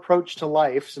 In your approach to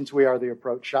life, since we are the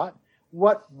Approach Shot,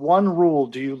 what one rule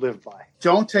do you live by?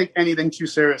 Don't take anything too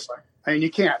seriously. I mean, you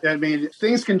can't. I mean,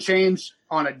 things can change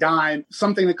on a dime.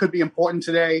 Something that could be important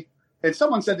today. And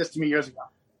someone said this to me years ago.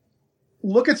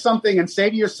 Look at something and say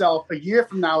to yourself, a year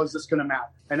from now, is this going to matter?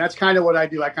 And that's kind of what I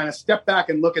do. I kind of step back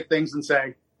and look at things and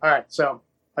say, all right, so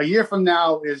a year from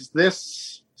now, is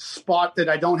this spot that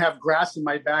I don't have grass in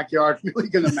my backyard really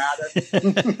going to matter?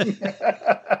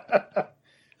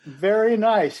 Very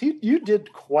nice. You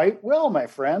did quite well, my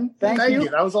friend. Thank you.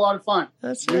 That was a lot of fun.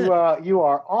 That's you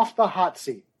are off the hot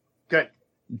seat. Good.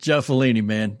 Joe Fellini,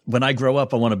 man. When I grow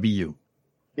up, I want to be you.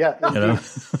 Yeah. You know?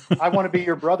 I want to be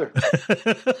your brother.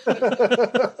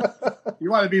 You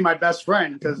want to be my best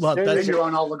friend because then you're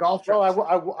on all the golf trips.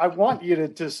 Well, I want you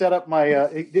to set up my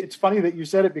it's funny that you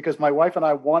said it because my wife and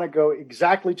I want to go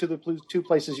exactly to the 2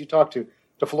 places you talked to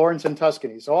Florence and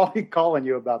Tuscany. So I'll be calling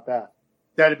you about that.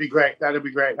 That'd be great.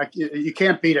 Like, you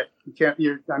can't beat it.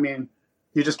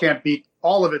 You just can't beat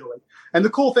all of Italy. And the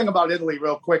cool thing about Italy,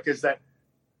 real quick, is that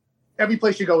every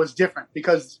place you go is different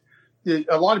because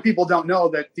a lot of people don't know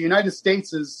that the United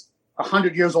States is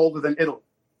 100 years older than Italy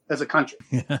as a country.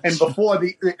 Yes. And before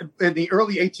in the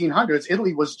early 1800s,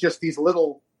 Italy was just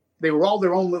they were all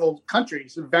their own little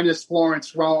countries, Venice,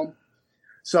 Florence, Rome.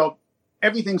 So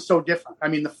everything's so different. I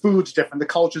mean, the food's different, the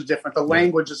culture's different, the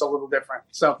language is a little different.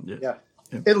 So yeah.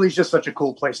 Italy's just such a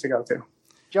cool place to go to.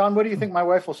 John, what do you think my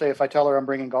wife will say if I tell her I'm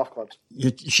bringing golf clubs?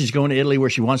 She's going to Italy where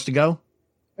she wants to go?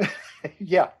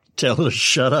 Yeah. Tell her to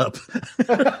shut up.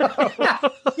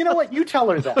 You know what? You tell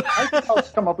her that. I think I'll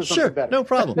come up with something better. No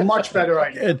problem. Much better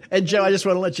idea. And Joe, I just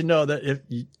want to let you know that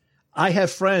I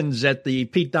have friends at the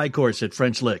Pete Dye course at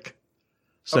French Lick.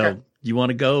 So you want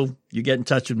to go, you get in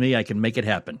touch with me. I can make it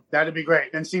happen. That'd be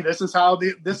great. And see, this is how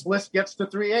this list gets to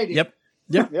 380. Yep.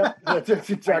 Yeah, that's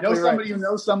exactly I know somebody who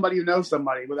knows somebody who knows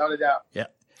somebody, without a doubt. Yeah.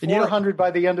 400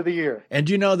 by the end of the year. And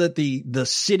do you know that the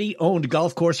city-owned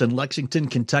golf course in Lexington,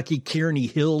 Kentucky, Kearney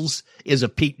Hills, is a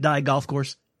Pete Dye golf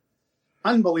course?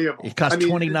 Unbelievable. It costs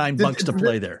 $29 to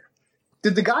play there.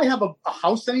 Did the guy have a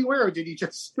house anywhere, or did he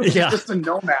just just a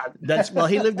nomad?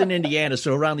 He lived in Indiana,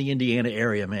 so around the Indiana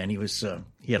area, man, he was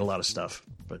he had a lot of stuff.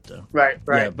 But right.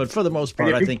 Yeah, but for the most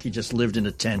part, I think he just lived in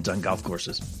a tent on golf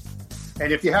courses.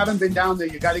 And if you haven't been down there,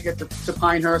 you got to get to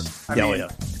Pinehurst.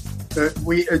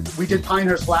 We did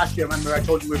Pinehurst last year. Remember, I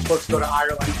told you we were supposed to go to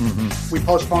Ireland. Mm-hmm. We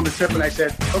postponed the trip, and I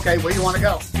said, "Okay, where do you want to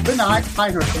go?" Been to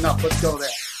Pinehurst enough. Let's go there.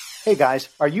 Hey guys,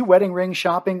 are you wedding ring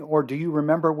shopping, or do you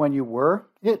remember when you were?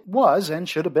 It was and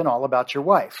should have been all about your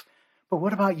wife. But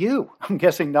what about you? I'm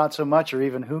guessing not so much, or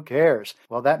even who cares?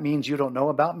 Well, that means you don't know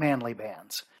about Manly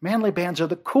Bands. Manly Bands are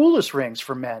the coolest rings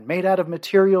for men, made out of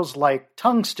materials like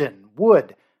tungsten,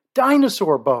 wood,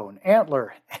 dinosaur bone,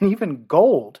 antler, and even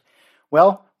gold.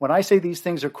 Well, when I say these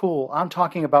things are cool, I'm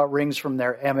talking about rings from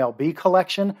their MLB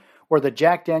collection or the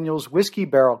Jack Daniel's Whiskey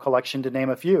Barrel collection, to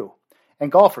name a few.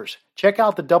 And golfers, check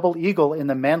out the Double Eagle in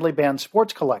the Manly Band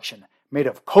Sports Collection, made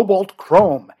of cobalt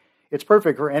chrome. It's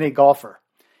perfect for any golfer.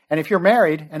 And if you're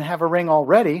married and have a ring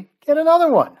already, get another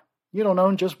one. You don't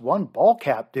own just one ball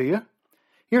cap, do you?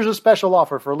 Here's a special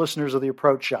offer for listeners of the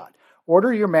Approach Shot.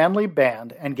 Order your Manly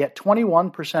Band and get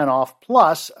 21% off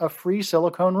plus a free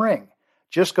silicone ring.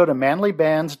 Just go to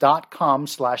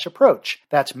manlybands.com/approach.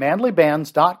 That's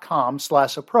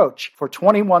manlybands.com/approach for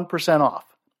 21% off.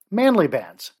 Manly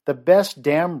Bands, the best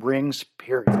damn rings,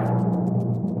 period.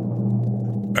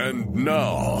 And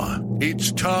now,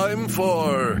 it's time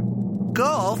for...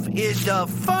 Golf is a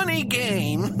funny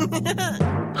game.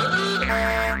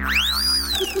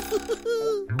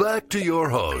 Back to your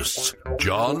hosts,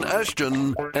 John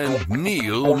Ashton and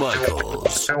Neil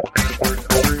Michaels.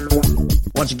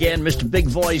 Once again, Mr. Big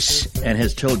Voice, and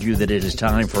has told you that it is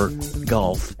time for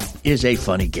Golf is a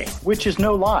Funny Game. Which is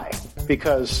no lie,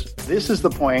 because this is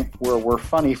the point where we're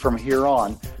funny from here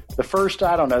on. The first,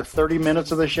 30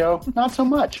 minutes of the show, not so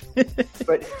much.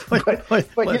 But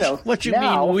you know, what you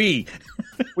now, mean we?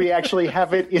 We actually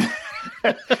have it in...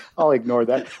 I'll ignore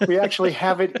that. We actually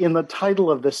have it in the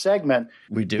title of the segment.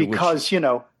 We do. Because,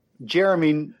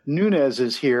 Jeremy Nunez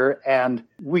is here, and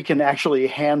we can actually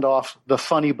hand off the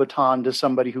funny baton to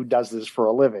somebody who does this for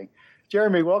a living.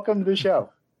 Jeremy, welcome to the show.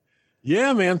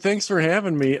 Yeah, man. Thanks for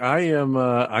having me. I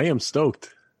am stoked.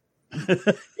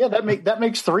 Yeah, that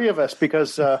makes three of us,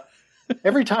 because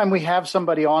every time we have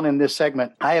somebody on in this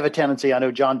segment, I have a tendency, I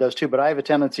know John does too, but I have a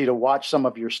tendency to watch some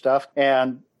of your stuff.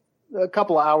 And a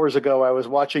couple of hours ago, I was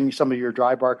watching some of your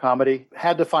dry bar comedy,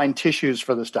 had to find tissues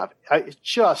for the stuff.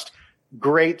 Just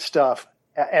great stuff.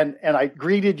 And I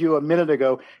greeted you a minute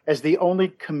ago as the only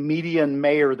comedian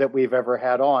mayor that we've ever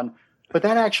had on. But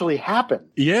that actually happened.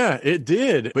 Yeah, it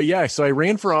did. But yeah, so I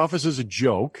ran for office as a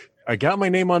joke. I got my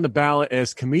name on the ballot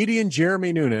as comedian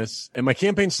Jeremy Nunez. And my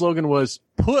campaign slogan was,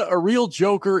 put a real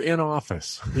joker in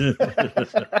office.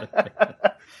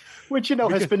 Which,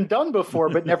 has been done before,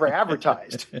 but never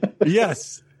advertised.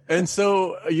 Yes. And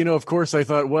so, of course, I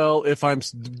thought, well, if I'm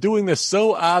doing this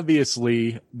so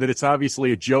obviously that it's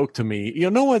obviously a joke to me,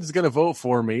 no one's going to vote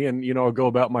for me and, I'll go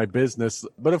about my business.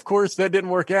 But of course, that didn't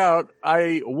work out.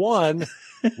 I won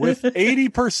with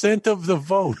 80% of the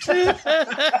vote.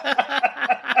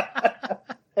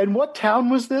 And what town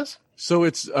was this? So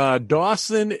it's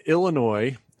Dawson,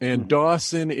 Illinois. And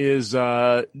Dawson is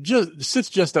sits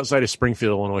just outside of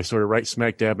Springfield, Illinois, sort of right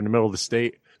smack dab in the middle of the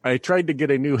state. I tried to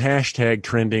get a new hashtag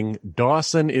trending.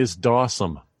 Dawson is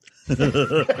Dawsome.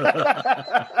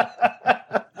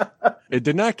 It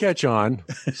did not catch on,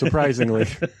 surprisingly.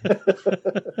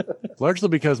 Largely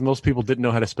because most people didn't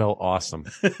know how to spell awesome.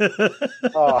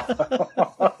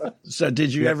 So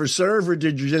did you ever serve, or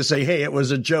did you just say, hey, it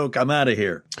was a joke, I'm out of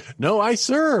here? No, I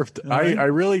served. Right. I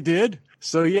really did.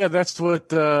 So yeah, that's what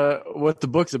the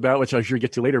book's about, which I'm sure we'll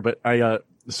get to later. But I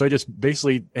just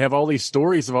basically have all these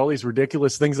stories of all these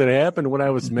ridiculous things that happened when I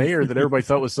was mayor that everybody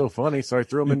thought was so funny. So I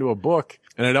threw them into a book,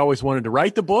 and I'd always wanted to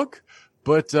write the book,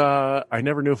 but I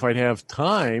never knew if I'd have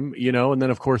time, And then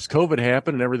of course COVID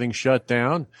happened and everything shut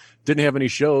down. Didn't have any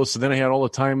shows, so then I had all the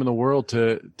time in the world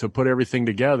to put everything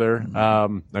together.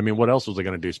 What else was I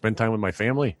going to do? Spend time with my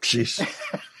family? Jeez,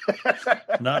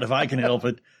 not if I can help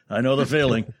it. I know the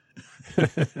feeling.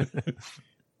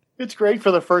 It's great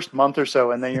for the first month or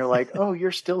so, and then you're like, oh,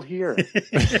 you're still here.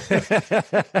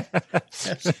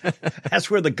 That's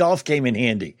where the golf came in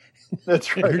handy.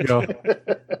 That's right. There you go.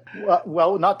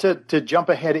 Well, not to jump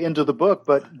ahead into the book,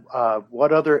 but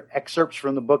what other excerpts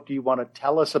from the book do you want to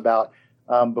tell us about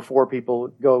before people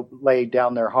go lay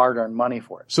down their hard-earned money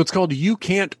for it? So it's called You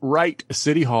Can't Write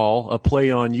City Hall, a play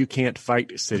on You Can't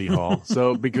Fight City Hall.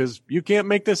 So because you can't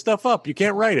make this stuff up, you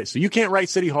can't write it. So you can't write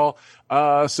City Hall.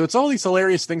 So it's all these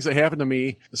hilarious things that happen to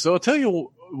me. So I'll tell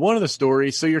you one of the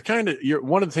stories. So you're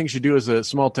one of the things you do as a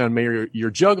small town mayor, you're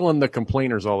juggling the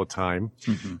complainers all the time.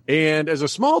 Mm-hmm. And as a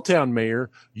small town mayor,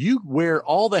 you wear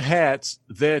all the hats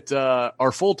that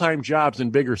are full-time jobs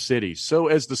in bigger cities. So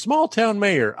as the small town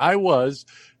mayor, I was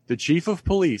the chief of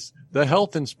police, the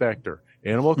health inspector,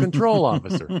 animal control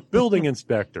officer, building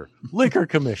inspector, liquor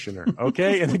commissioner.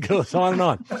 Okay. And it goes on and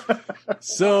on.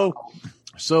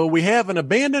 So we have an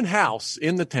abandoned house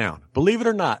in the town. Believe it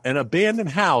or not, an abandoned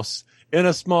house in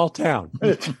a small town.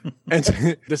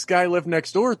 And this guy lived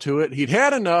next door to it. He'd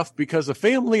had enough because a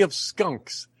family of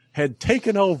skunks had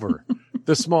taken over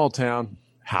the small town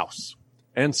house.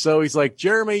 And so he's like,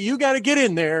 Jeremy, you got to get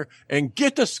in there and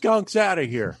get the skunks out of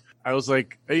here. I was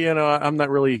like, I'm not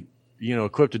really,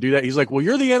 equipped to do that. He's like, well,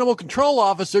 you're the animal control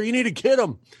officer. You need to get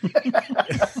them.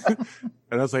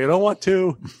 And I was like, I don't want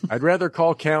to. I'd rather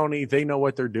call county. They know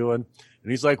what they're doing.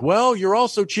 And he's like, well, you're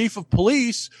also chief of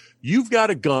police. You've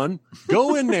got a gun.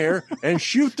 Go in there and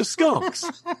shoot the skunks.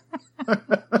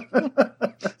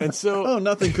 And so,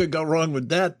 nothing could go wrong with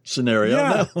that scenario.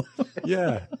 Yeah. No.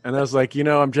 Yeah. And I was like,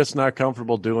 I'm just not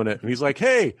comfortable doing it. And he's like,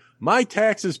 hey, my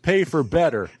taxes pay for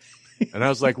better. And I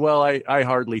was like, well, I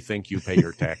hardly think you pay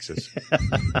your taxes.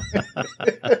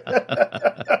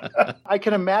 I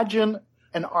can imagine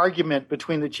an argument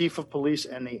between the chief of police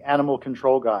and the animal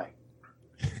control guy.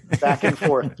 Back and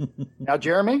forth. Now,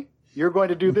 Jeremy, you're going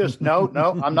to do this. No,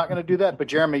 I'm not going to do that. But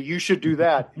Jeremy, you should do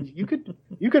that. You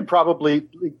could probably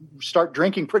start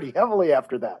drinking pretty heavily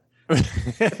after that.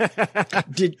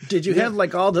 Did you have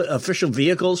like all the official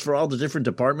vehicles for all the different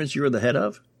departments you were the head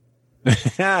of?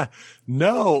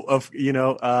 No,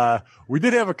 we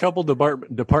did have a couple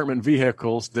department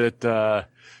vehicles that,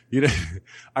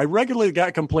 I regularly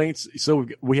got complaints. So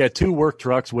we had 2 work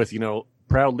trucks with,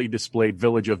 proudly displayed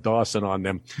Village of Dawson on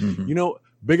them. Mm-hmm.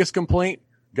 Biggest complaint,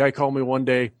 guy called me one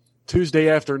day, Tuesday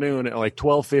afternoon at like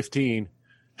 12:15.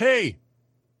 Hey,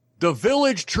 the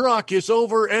Village truck is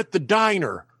over at the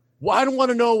diner. Well, I don't want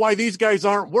to know why these guys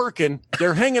aren't working.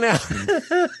 They're hanging out.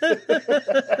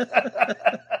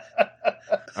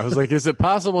 I was like, is it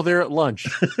possible they're at lunch?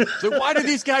 So why do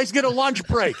these guys get a lunch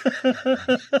break?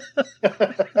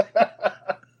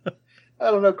 I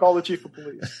don't know. Call the chief of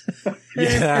police.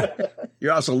 Yeah.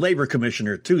 You're also labor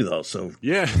commissioner too, though. So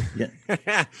yeah.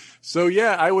 So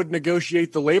yeah, I would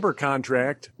negotiate the labor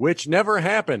contract, which never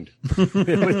happened.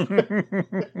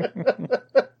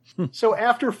 So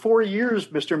after 4 years,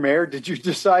 Mr. Mayor, did you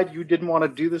decide you didn't want to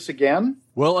do this again?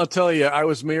 Well, I'll tell you, I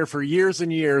was mayor for years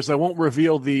and years. I won't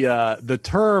reveal the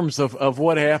terms of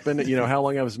what happened, how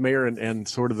long I was mayor and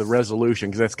sort of the resolution,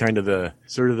 because that's kind of the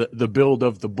build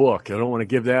of the book. I don't want to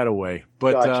give that away.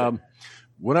 But Gotcha.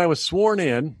 When I was sworn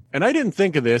in, and I didn't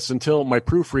think of this until my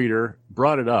proofreader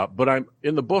brought it up, but I'm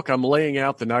laying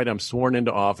out the night I'm sworn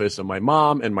into office, and my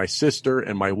mom and my sister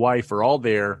and my wife are all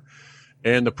there.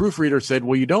 And the proofreader said,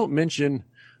 well, you don't mention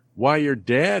why your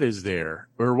dad is there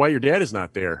or why your dad is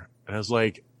not there. And I was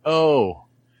like, oh,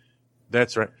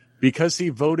 that's right. Because he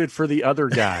voted for the other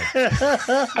guy.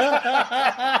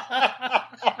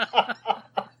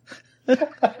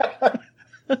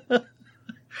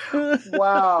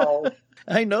 Wow.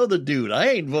 I know the dude. I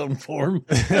ain't voting for him.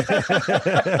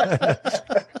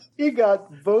 He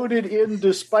got voted in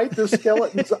despite the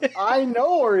skeletons I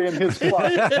know are in his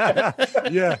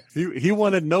closet. Yeah, he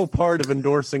wanted no part of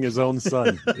endorsing his own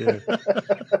son. Yeah.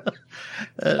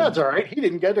 That's all right. He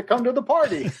didn't get to come to the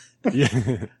party.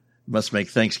 Yeah. Must make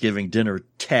Thanksgiving dinner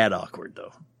tad awkward,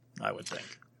 though, I would think.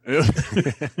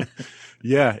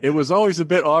 Yeah, it was always a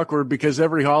bit awkward because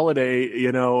every holiday,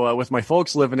 with my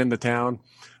folks living in the town,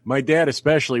 my dad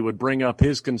especially would bring up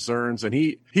his concerns, and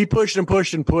he pushed and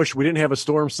pushed and pushed. We didn't have a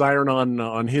storm siren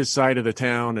on his side of the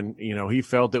town, and he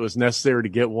felt it was necessary to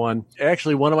get one.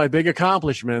 Actually, one of my big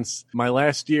accomplishments, my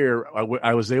last year,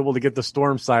 I was able to get the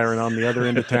storm siren on the other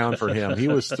end of town for him. He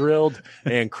was thrilled,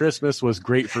 and Christmas was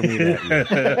great for me that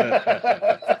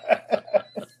year.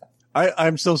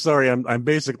 I'm so sorry. I'm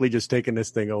basically just taking this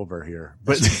thing over here,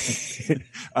 but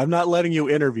I'm not letting you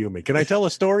interview me. Can I tell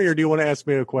a story, or do you want to ask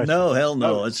me a question? No, hell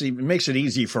no. It makes it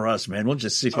easy for us, man. We'll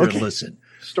just sit here and listen.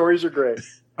 Stories are great.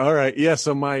 All right. Yeah.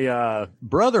 So my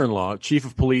brother-in-law, chief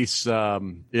of police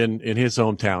in his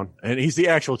hometown, and he's the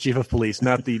actual chief of police,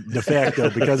 not the de facto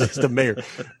because it's the mayor.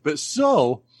 But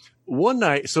so one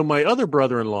night, my other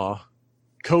brother-in-law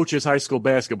coaches high school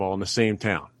basketball in the same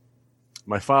town.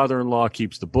 My father-in-law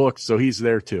keeps the books, so he's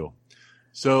there too.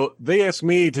 So they asked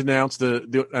me to announce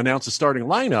the starting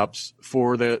lineups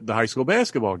for the high school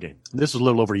basketball game. This was a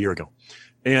little over a year ago.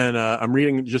 And I'm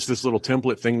reading just this little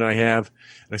template thing that I have.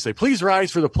 And I say, please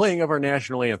rise for the playing of our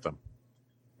national anthem.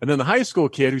 And then the high school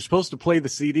kid who's supposed to play the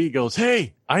CD goes,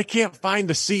 hey, I can't find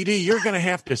the CD. You're going to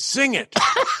have to sing it.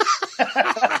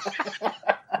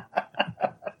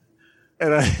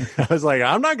 And I was like,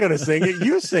 I'm not going to sing it.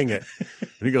 You sing it.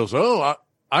 And he goes, oh,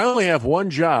 I only have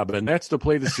one job, and that's to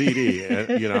play the CD.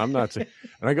 And, I'm not saying.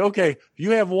 And I go, okay,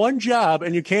 you have one job,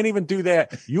 and you can't even do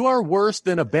that. You are worse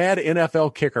than a bad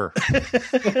NFL kicker.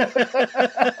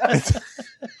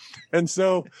 And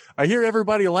so I hear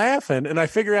everybody laughing, and I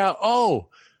figure out, oh,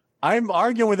 I'm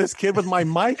arguing with this kid with my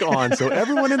mic on. So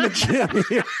everyone in the gym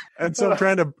here. And so I'm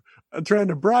trying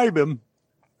to bribe him.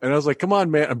 And I was like, come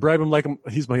on, man. I bribe him like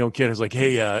he's my own kid. I was like,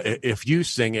 hey, if you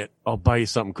sing it, I'll buy you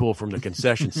something cool from the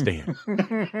concession stand.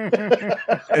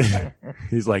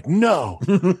 He's like, no.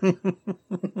 And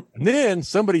then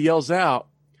somebody yells out,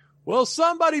 well,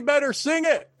 somebody better sing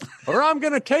it or I'm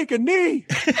going to take a knee.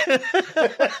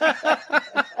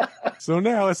 So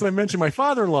now, as I mentioned, my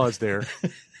father-in-law is there,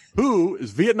 who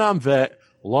is Vietnam vet,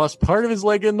 lost part of his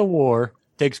leg in the war,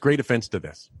 takes great offense to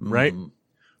this, right?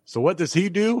 So what does he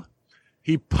do?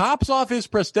 He pops off his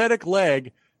prosthetic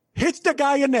leg, hits the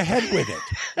guy in the head with it.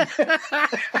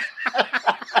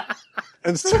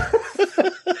 And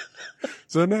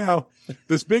so now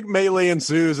this big melee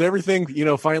ensues. Everything,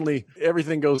 finally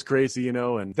everything goes crazy,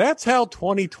 and that's how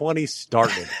 2020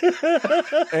 started.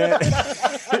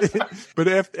 But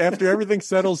after everything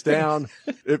settles down,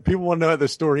 people want to know how the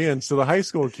story ends. So the high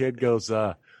school kid goes,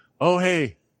 oh,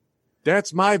 hey,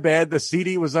 that's my bad. The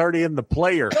CD was already in the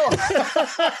player.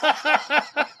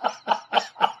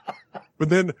 But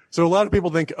then, so a lot of people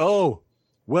think, oh,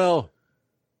 well,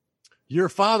 your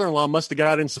father-in-law must have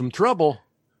got in some trouble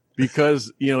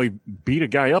because, he beat a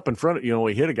guy up in front of,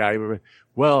 he hit a guy.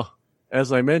 Well,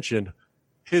 as I mentioned,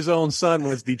 his own son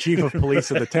was the chief of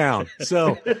police of the town.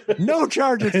 So no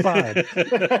charges filed.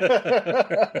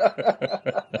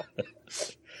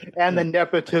 And the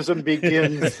nepotism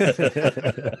begins.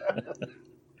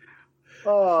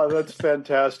 Oh, that's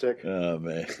fantastic. Oh,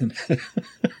 man.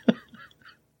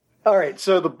 All right.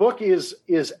 So the book is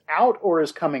out or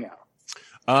is coming out?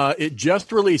 It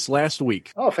just released last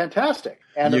week. Oh, fantastic.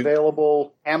 And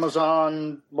available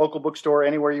Amazon, local bookstore,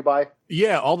 anywhere you buy?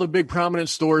 Yeah, all the big prominent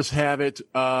stores have it.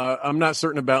 I'm not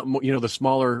certain about, the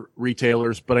smaller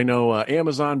retailers, but I know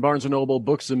Amazon, Barnes & Noble,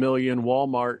 Books A Million,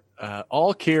 Walmart,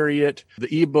 all carry it.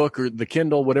 The ebook or the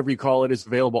Kindle, whatever you call it, is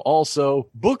available also.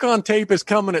 Book on tape is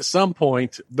coming at some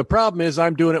point. The problem is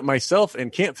I'm doing it myself and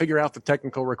can't figure out the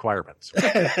technical requirements.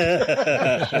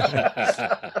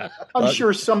 I'm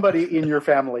sure somebody in your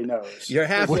family knows. You're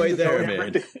halfway there,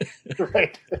 man.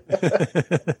 Right.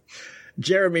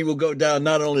 Jeremy will go down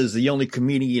not only as the only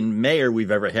comedian mayor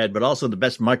we've ever had, but also the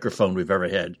best microphone we've ever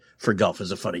had for Golf Is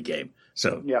a Funny Game.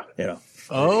 So, yeah.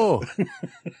 Oh,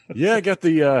 yeah. I got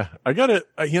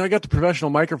the professional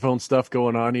microphone stuff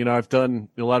going on. I've done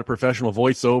a lot of professional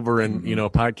voiceover and,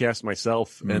 podcast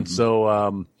myself. And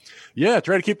so, try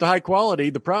to keep the high quality.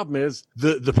 The problem is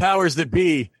the powers that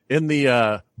be in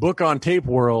the book on tape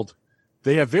world,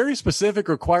 they have very specific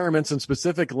requirements and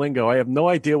specific lingo. I have no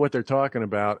idea what they're talking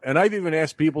about. And I've even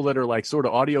asked people that are like sort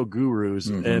of audio gurus,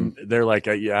 and they're like,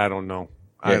 I don't know.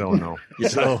 I don't know.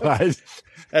 So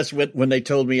that's when they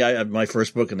told me my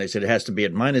first book, and they said it has to be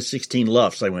at minus 16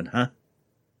 lufs. I went, huh?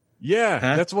 Yeah,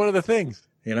 that's one of the things.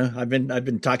 I've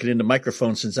been talking into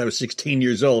microphones since I was 16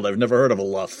 years old. I've never heard of a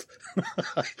luff.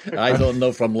 I don't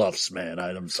know from luffs, man.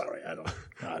 I'm sorry. I don't.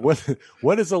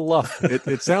 What is a luff?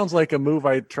 It sounds like a move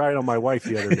I tried on my wife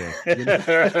the other day.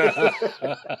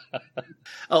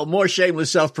 Oh, more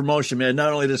shameless self-promotion, man.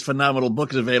 Not only this phenomenal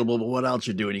book is available, but what else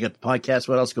you're doing? You got the podcast.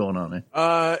 What else going on, man?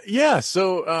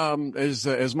 So,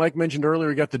 as Mike mentioned earlier,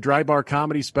 we got the Dry Bar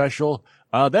Comedy Special.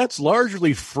 That's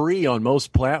largely free on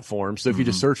most platforms. So if you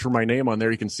just search for my name on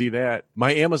there, you can see that.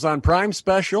 My Amazon Prime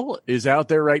special is out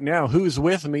there right now. Who's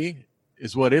With Me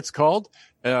is what it's called.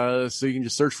 So you can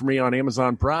just search for me on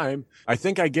Amazon Prime. I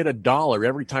think I get $1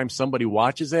 every time somebody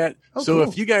watches that. Oh, so cool.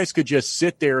 If you guys could just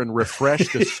sit there and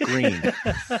refresh the screen.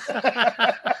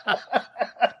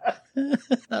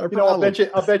 I'll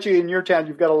bet you in your town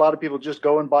you've got a lot of people just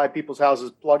going by people's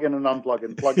houses, plug in and unplug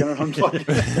in, plug in and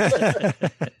unplug in.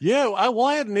 Yeah,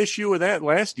 I had an issue with that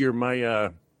last year.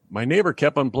 My neighbor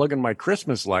kept unplugging my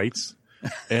Christmas lights,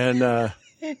 and I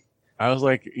was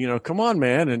like, come on,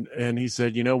 man, and he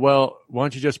said, well, why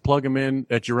don't you just plug them in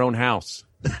at your own house?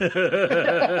 Hitting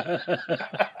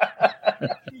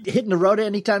the road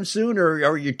anytime soon, or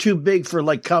are you too big for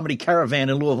like Comedy Caravan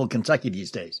in Louisville, Kentucky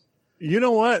these days? You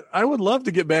know what? I would love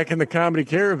to get back in the Comedy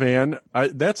Caravan.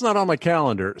 That's not on my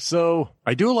calendar. So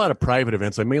I do a lot of private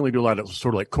events. I mainly do a lot of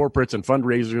sort of like corporates and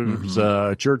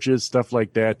fundraisers, churches, stuff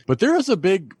like that. But there is a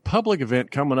big public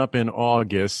event coming up in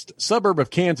August, suburb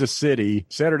of Kansas City,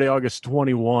 Saturday, August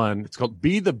 21. It's called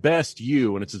Be the Best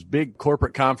You. And it's this big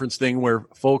corporate conference thing where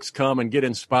folks come and get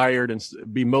inspired and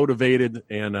be motivated,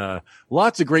 and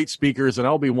lots of great speakers. And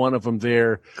I'll be one of them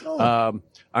there. Cool.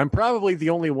 I'm probably the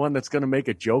only one that's going to make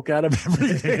a joke out of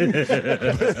everything.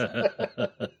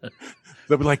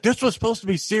 They'll be like, this was supposed to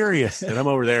be serious. And I'm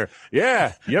over there.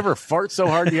 Yeah. You ever fart so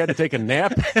hard you had to take a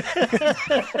nap?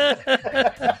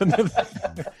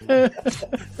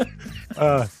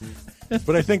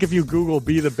 But I think if you Google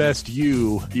Be the Best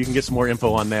You can get some more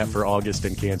info on that for August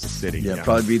in Kansas City. Yeah,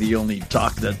 probably be the only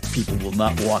talk that people will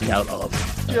not walk out of.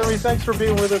 Jeremy, thanks for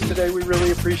being with us today. We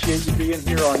really appreciate you being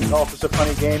here on Golf Is a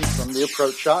Funny Game from The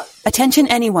Approach Shot. Attention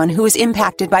anyone who is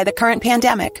impacted by the current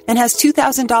pandemic and has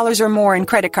 $2,000 or more in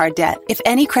credit card debt. If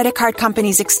any credit card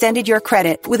companies extended your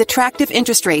credit with attractive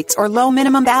interest rates or low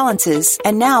minimum balances,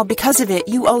 and now because of it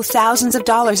you owe thousands of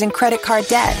dollars in credit card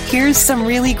debt, here's some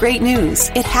really great news.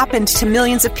 It happened to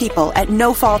millions of people at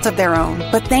no fault of their own.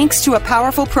 But thanks to a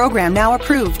powerful program now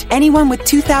approved, anyone with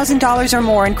 $2,000 or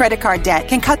more in credit card debt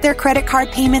can cut their credit card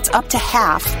payments up to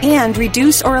half and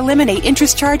reduce or eliminate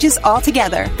interest charges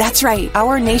altogether. That's right.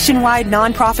 Our nationwide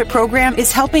nonprofit program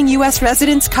is helping U.S.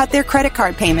 residents cut their credit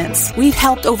card payments. We've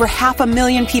helped over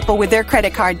 500,000 people with their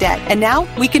credit card debt, and now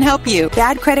we can help you.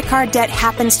 Bad credit card debt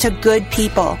happens to good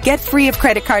people. Get free of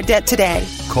credit card debt today.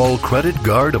 Call Credit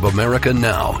Guard of America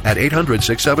now at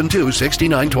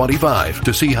 800-672-6925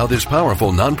 to see how this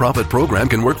powerful nonprofit program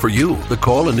can work for you. The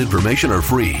call and information are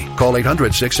free. Call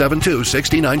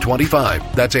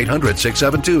 800-672-6925. That's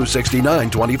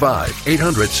 800-672-6925.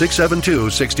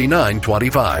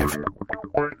 800-672-6925.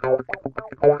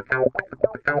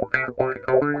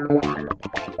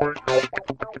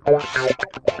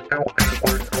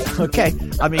 Okay.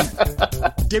 I mean,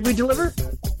 did we deliver?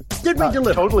 Did we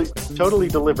deliver? Totally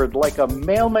delivered, like a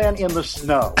mailman in the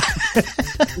snow.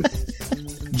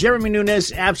 Jeremy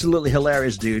Nunez, absolutely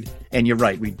hilarious dude. And you're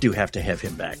right, we do have to have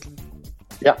him back.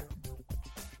 Yeah.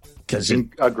 Because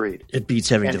agreed. It beats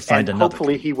having to find and another.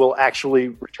 Hopefully he will actually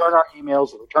return our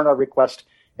emails, return our request,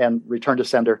 and return to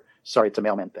sender. Sorry, it's a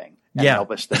mailman thing. And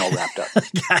Elvis then all wrapped up.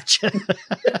 Gotcha.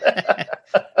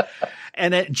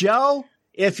 And Joe,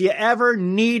 if you ever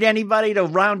need anybody to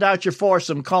round out your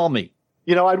foursome, call me.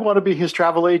 You know, I'd want to be his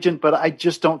travel agent, but I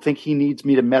just don't think he needs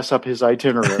me to mess up his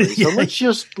itinerary. So let's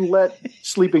just let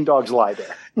sleeping dogs lie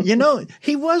there. You know,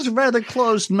 he was rather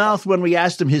closed-mouthed when we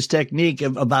asked him his technique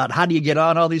about how do you get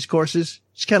on all these courses.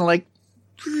 It's kind of like,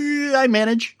 I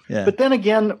manage. Yeah. But then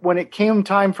again, when it came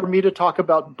time for me to talk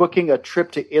about booking a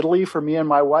trip to Italy for me and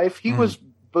my wife, he was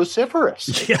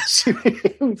vociferous. Yes.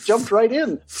 He jumped right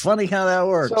in. Funny how that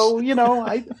works. So, you know,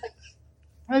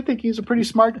 I think he's a pretty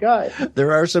smart guy.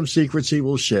 There are some secrets he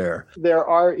will share. There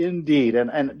are indeed.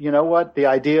 And you know what? The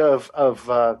idea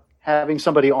of having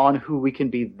somebody on who we can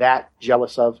be that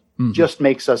jealous of just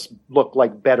makes us look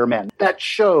like better men. That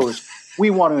shows we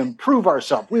want to improve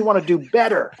ourselves. We want to do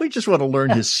better. We just want to learn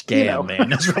his scam, man.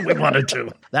 That's what we want to do.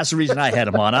 That's the reason I had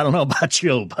him on. I don't know about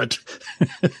you, but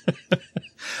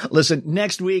listen,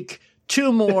 next week,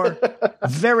 2 more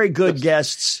very good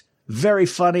guests. Very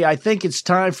funny. I think it's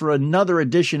time for another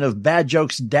edition of Bad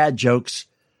Jokes, Dad Jokes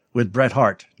with Bret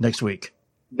Hart next week.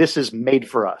 This is made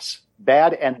for us.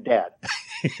 Bad and dad.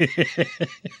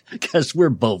 Because we're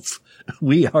both.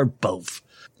 We are both.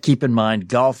 Keep in mind,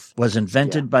 golf was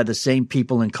invented by the same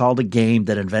people and called a game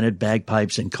that invented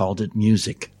bagpipes and called it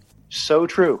music. So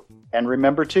true. And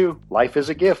remember, too, life is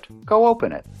a gift. Go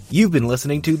open it. You've been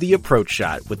listening to The Approach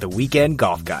Shot with the Weekend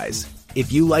Golf Guys.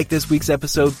 If you like this week's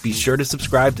episode, be sure to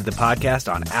subscribe to the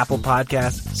podcast on Apple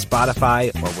Podcasts,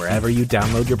 Spotify, or wherever you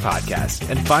download your podcasts.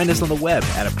 And find us on the web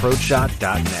at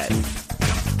approachshot.net.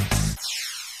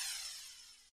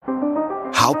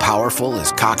 How powerful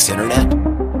is Cox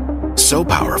Internet? So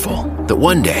powerful that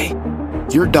one day,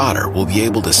 your daughter will be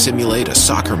able to simulate a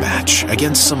soccer match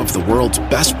against some of the world's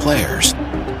best players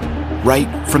right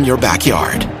from your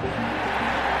backyard.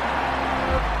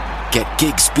 Get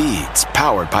gig speeds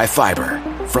powered by fiber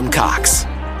from Cox.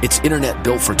 It's internet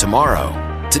built for tomorrow,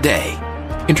 today.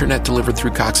 Internet delivered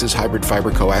through Cox's hybrid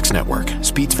fiber coax network.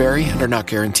 Speeds vary and are not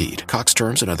guaranteed. Cox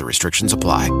terms and other restrictions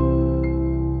apply.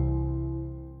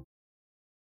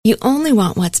 You only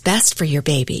want what's best for your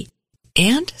baby.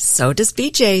 And so does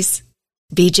BJ's.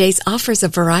 BJ's offers a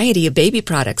variety of baby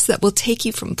products that will take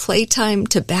you from playtime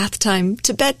to bath time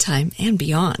to bedtime and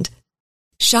beyond.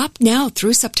 Shop now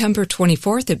through September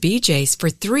 24th at BJ's for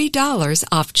 $3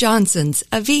 off Johnson's,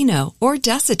 Aveeno, or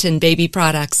Desitin baby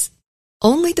products.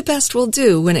 Only the best will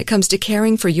do when it comes to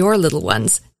caring for your little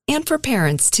ones, and for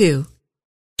parents, too.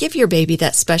 Give your baby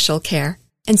that special care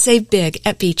and save big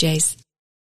at BJ's.